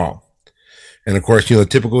match on Raw. And of course, the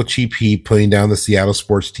typical cheap heat putting down the Seattle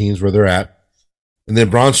sports teams where they're at. And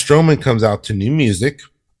then Braun Strowman comes out to new music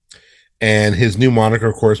and his new moniker,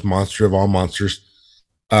 of course, Monster of All Monsters.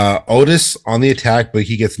 Otis on the attack, but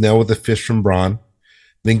he gets nailed with a fist from Braun.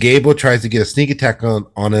 Then Gable tries to get a sneak attack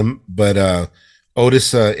on him, but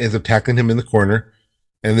Otis ends up tackling him in the corner.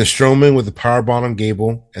 And then Strowman with the powerbomb on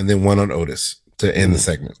Gable and then one on Otis to end the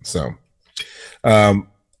segment. So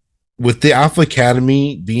with the Alpha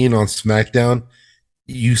Academy being on SmackDown,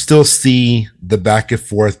 you still see the back and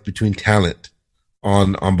forth between talent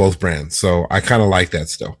on both brands. So I kind of like that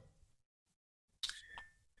still.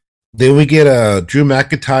 Then we get a Drew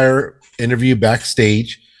McIntyre interview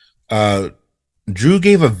backstage. Drew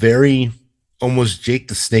gave a very almost Jake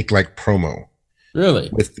the Snake like promo.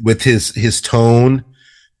 Really? With his tone,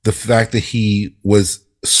 the fact that he was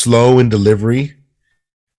slow in delivery.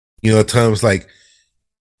 At times like,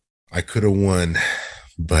 I could have won,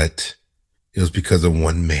 but it was because of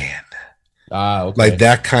one man. Okay. Like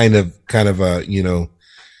that kind of a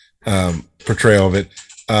portrayal of it.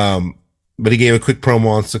 But he gave a quick promo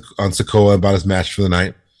on Sikoa about his match for the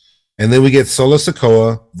night, and then we get Solo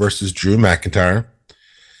Sikoa versus Drew McIntyre.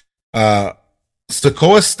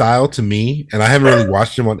 Sikoa's style to me, and I haven't really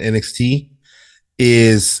watched him on NXT,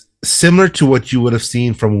 is similar to what you would have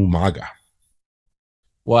seen from Umaga.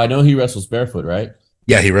 Well, I know he wrestles barefoot, right?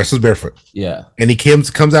 Yeah, he wrestles barefoot. Yeah. And he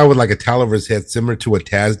comes out with like a towel over his head, similar to what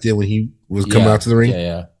Taz did when he was coming out to the ring.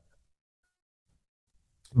 Yeah.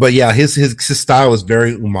 But yeah, his style is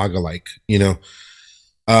very Umaga-like, The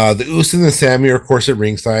Usos and Sammy are, of course, at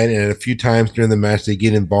ringside, and a few times during the match they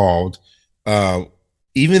get involved.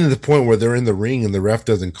 Even to the point where they're in the ring and the ref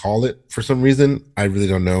doesn't call it for some reason. I really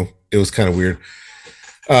don't know. It was kind of weird.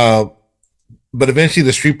 But eventually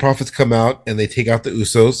the Street Profits come out and they take out the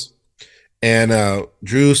Usos. And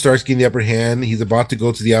Drew starts getting the upper hand. He's about to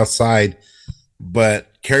go to the outside, but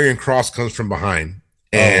Karrion Kross comes from behind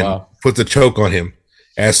and puts a choke on him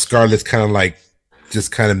as Scarlett's kind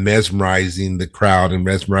of mesmerizing the crowd and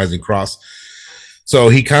mesmerizing Kross. So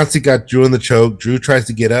he constantly got Drew in the choke. Drew tries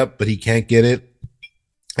to get up, but he can't get it.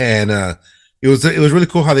 And it was really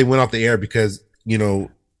cool how they went off the air because,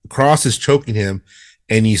 Kross is choking him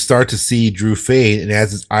and you start to see Drew fade. And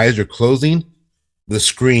as his eyes are closing, the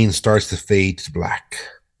screen starts to fade to black.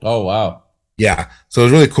 Oh, wow. Yeah. So it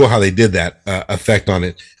was really cool how they did that effect on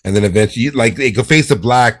it. And then eventually, like, they go face to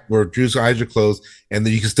black where Drew's eyes are closed, and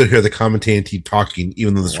then you can still hear the commentating team talking,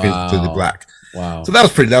 even though the screen's completely black. Wow. So that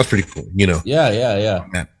was pretty cool, you know. Yeah.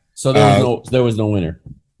 So there was no winner.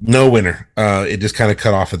 No winner. It just kind of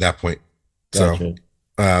cut off at that point. Gotcha.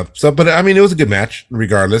 But I mean, it was a good match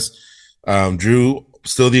regardless. Drew,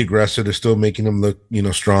 still the aggressor. They're still making him look, you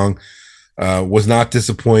know, strong. Was not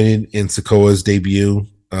disappointed in Sikoa's debut.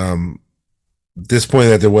 Disappointed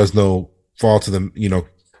that there was no fall to the, you know,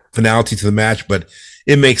 finality to the match, but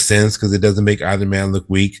it makes sense because it doesn't make either man look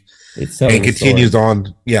weak. And continues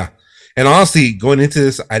on. Yeah. And honestly, going into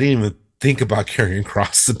this, I didn't even think about carrying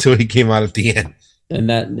Cross until he came out at the end.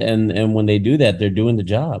 And when they do that, they're doing the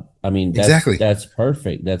job. I mean, exactly. That's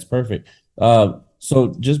perfect. That's perfect.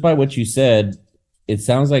 So just by what you said, it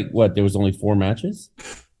sounds like there was only 4 matches?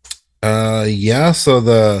 Yeah. So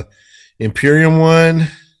the Imperium one,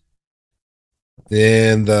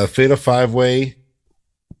 then the Fatal 5-Way,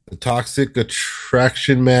 the Toxic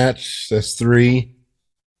Attraction match, that's 3.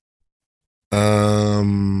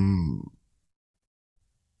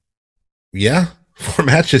 Yeah, 4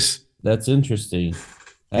 matches. That's interesting.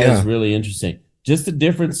 That is really interesting. Just the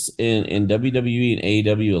difference in WWE and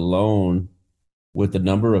AEW alone with the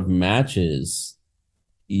number of matches.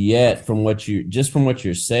 Yet, from what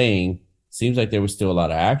you're saying, seems like there was still a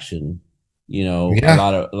lot of action. You know,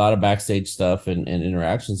 a lot of backstage stuff and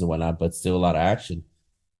interactions and whatnot, but still a lot of action.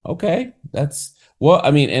 Okay,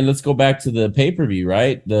 I mean, and let's go back to the pay-per-view,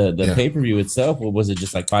 right? The pay-per-view itself, what was it,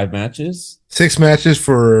 just like 5 matches? 6 matches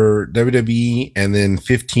for WWE and then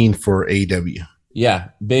 15 for AEW. Yeah,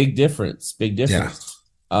 big difference. Yeah.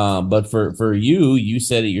 But for you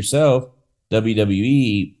said it yourself,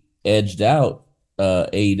 WWE edged out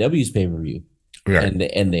AEW's pay-per-view. Right.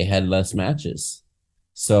 And they had less matches.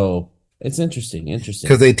 So it's interesting.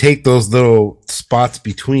 Because they take those little spots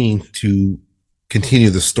between to continue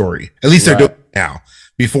the story. At least they're doing it now.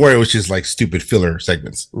 Before it was just like stupid filler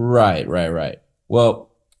segments. Right.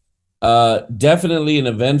 Well, definitely an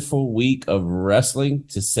eventful week of wrestling,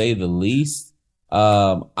 to say the least.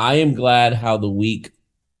 I am glad how the week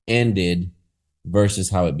ended versus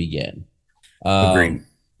how it began. Agreed.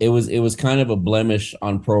 It was kind of a blemish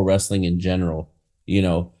on pro wrestling in general. You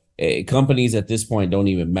know, companies at this point don't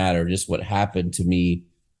even matter. Just what happened to me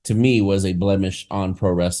was a blemish on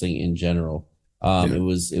pro wrestling in general. It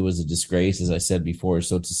was a disgrace, as I said before.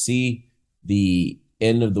 So to see the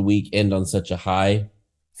end of the week end on such a high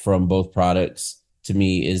from both products, to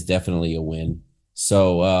me, is definitely a win.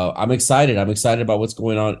 So I'm excited. I'm excited about what's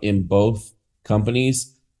going on in both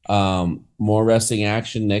companies. More wrestling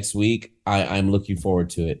action next week. I'm looking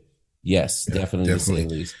forward to it. Yes, definitely. To say the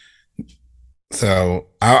least. So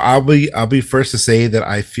I'll be first to say that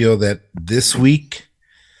I feel that this week,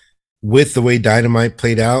 with the way Dynamite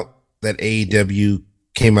played out, that AEW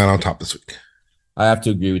came out on top this week. I have to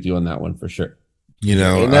agree with you on that one for sure. You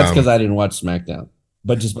know, and that's because I didn't watch SmackDown.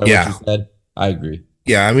 But just by what you said, I agree.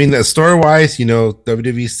 Yeah, I mean, story wise, you know,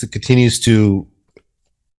 WWE continues to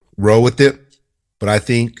roll with it, but I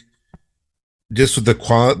think just with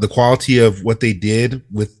the quality of what they did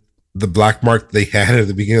with the black mark they had at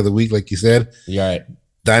the beginning of the week, like you said, right,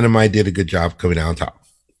 Dynamite did a good job coming out on top.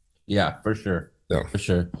 Yeah, for sure. For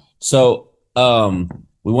sure. So,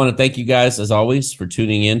 we want to thank you guys, as always, for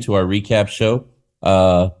tuning in to our recap show.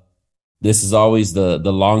 This is always the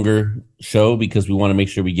longer show because we want to make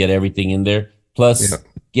sure we get everything in there. Plus,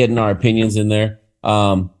 getting our opinions in there.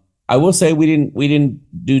 I will say we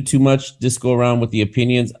didn't do too much. Just go around with the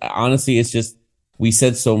opinions. Honestly, it's just we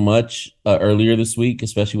said so much earlier this week,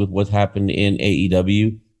 especially with what happened in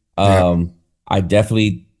AEW. I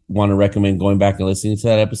definitely want to recommend going back and listening to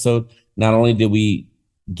that episode. Not only did we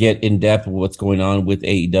get in depth with what's going on with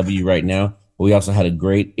AEW right now, but we also had a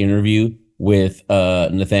great interview with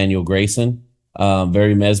Nathaniel Grayson.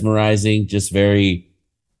 Very mesmerizing,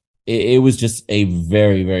 it was just a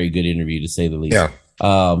very, very good interview, to say the least.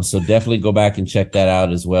 So definitely go back and check that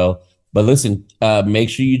out as well. But listen, make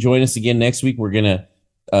sure you join us again next week. We're gonna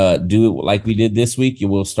do it like we did this week.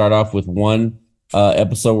 We'll start off with one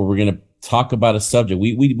episode where we're gonna talk about a subject.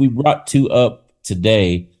 We brought 2 up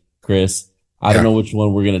today, Chris. I don't know which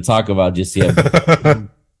one we're gonna talk about just yet.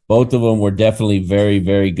 Both of them were definitely very,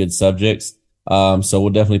 very good subjects. So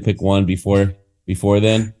we'll definitely pick one before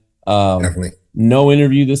then. Definitely. No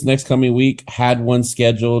interview this next coming week. Had one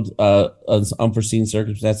scheduled. Unforeseen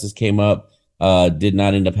circumstances came up. Did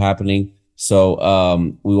not end up happening.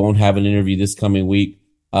 So we won't have an interview this coming week.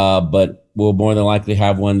 But we'll more than likely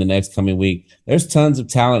have one the next coming week. There's tons of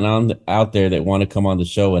talent out there that want to come on the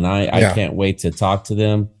show, and I can't wait to talk to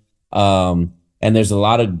them. And there's a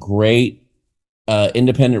lot of great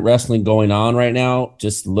independent wrestling going on right now.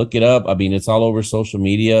 Just look it up. I mean, it's all over social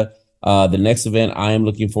media. The next event I am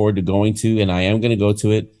looking forward to going to, and I am going to go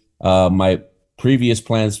to it. My previous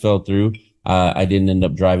plans fell through. I didn't end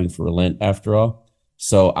up driving for Lent after all.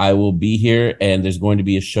 So I will be here, and there's going to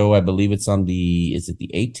be a show. I believe it's on is it the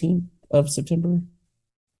 18th of September?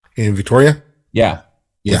 In Victoria? Yeah.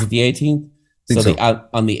 Yeah. Was it the 18th? So.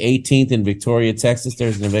 On the 18th in Victoria, Texas,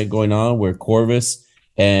 there's an event going on where Corvus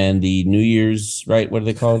and the New Year's, right? What are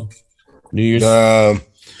they called? New Year's?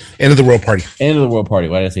 End of the World Party. End of the World Party.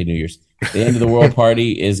 Why did I say New Year's? The End of the World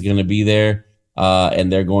Party is going to be there,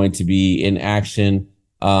 and they're going to be in action.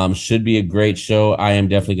 Should be a great show. I am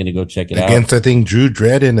definitely going to go check it out. Against, I think, Drew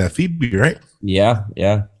Dredd and Phoebe, right? Yeah.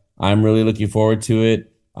 I'm really looking forward to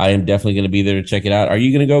it. I am definitely going to be there to check it out. Are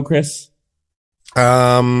you going to go, Chris?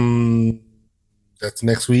 That's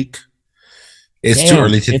next week. It's too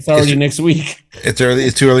early to. It's already next week. It's early.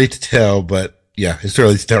 It's too early to tell, but yeah, it's too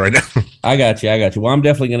early to tell right now. I got you. Well, I'm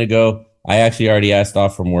definitely going to go. I actually already asked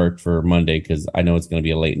off from work for Monday because I know it's going to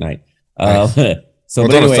be a late night. Nice. So,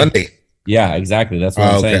 but anyway, on a Sunday. Yeah, exactly. That's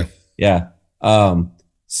what I'm saying. Okay. Yeah.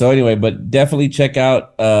 So anyway, but definitely check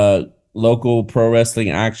out local pro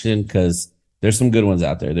wrestling action because there's some good ones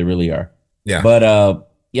out there. There really are. Yeah. But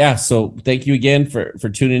yeah. So thank you again for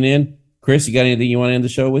tuning in. Chris, you got anything you want to end the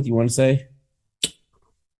show with? You want to say?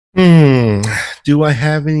 Do I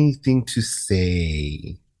have anything to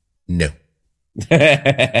say? No.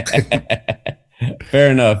 Fair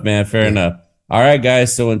enough, man. Fair enough. All right,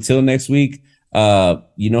 guys. So until next week,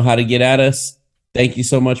 you know how to get at us. Thank you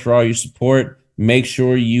so much for all your support. Make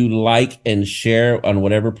sure you like and share on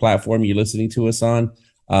whatever platform you're listening to us on.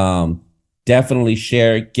 Definitely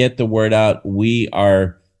share, get the word out. We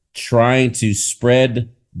are trying to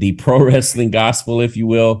spread the pro wrestling gospel, if you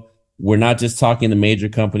will. We're not just talking the major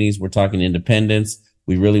companies. We're talking independents.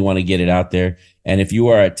 We really want to get it out there. And if you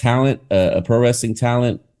are a talent, a pro wrestling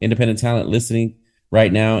talent, independent talent listening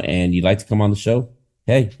right now, and you'd like to come on the show,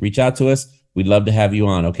 hey, reach out to us. We'd love to have you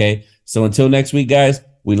on. Okay. So until next week, guys,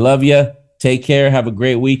 we love you. Take care. Have a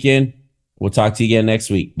great weekend. We'll talk to you again next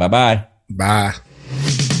week. Bye-bye. Bye.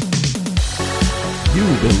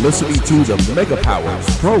 You've been listening to the Mega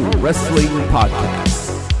Powers Pro Wrestling Podcast.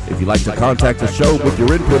 If you'd like to contact the show with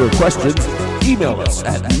your input or questions, email us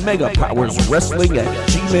at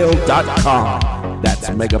megapowerswrestling@gmail.com. That's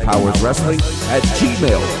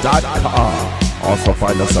megapowerswrestling@gmail.com. Also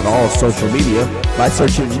find us on all social media by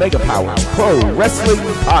searching Mega Powers Pro Wrestling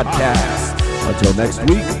Podcast. Until next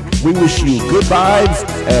week, we wish you good vibes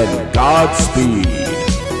and Godspeed.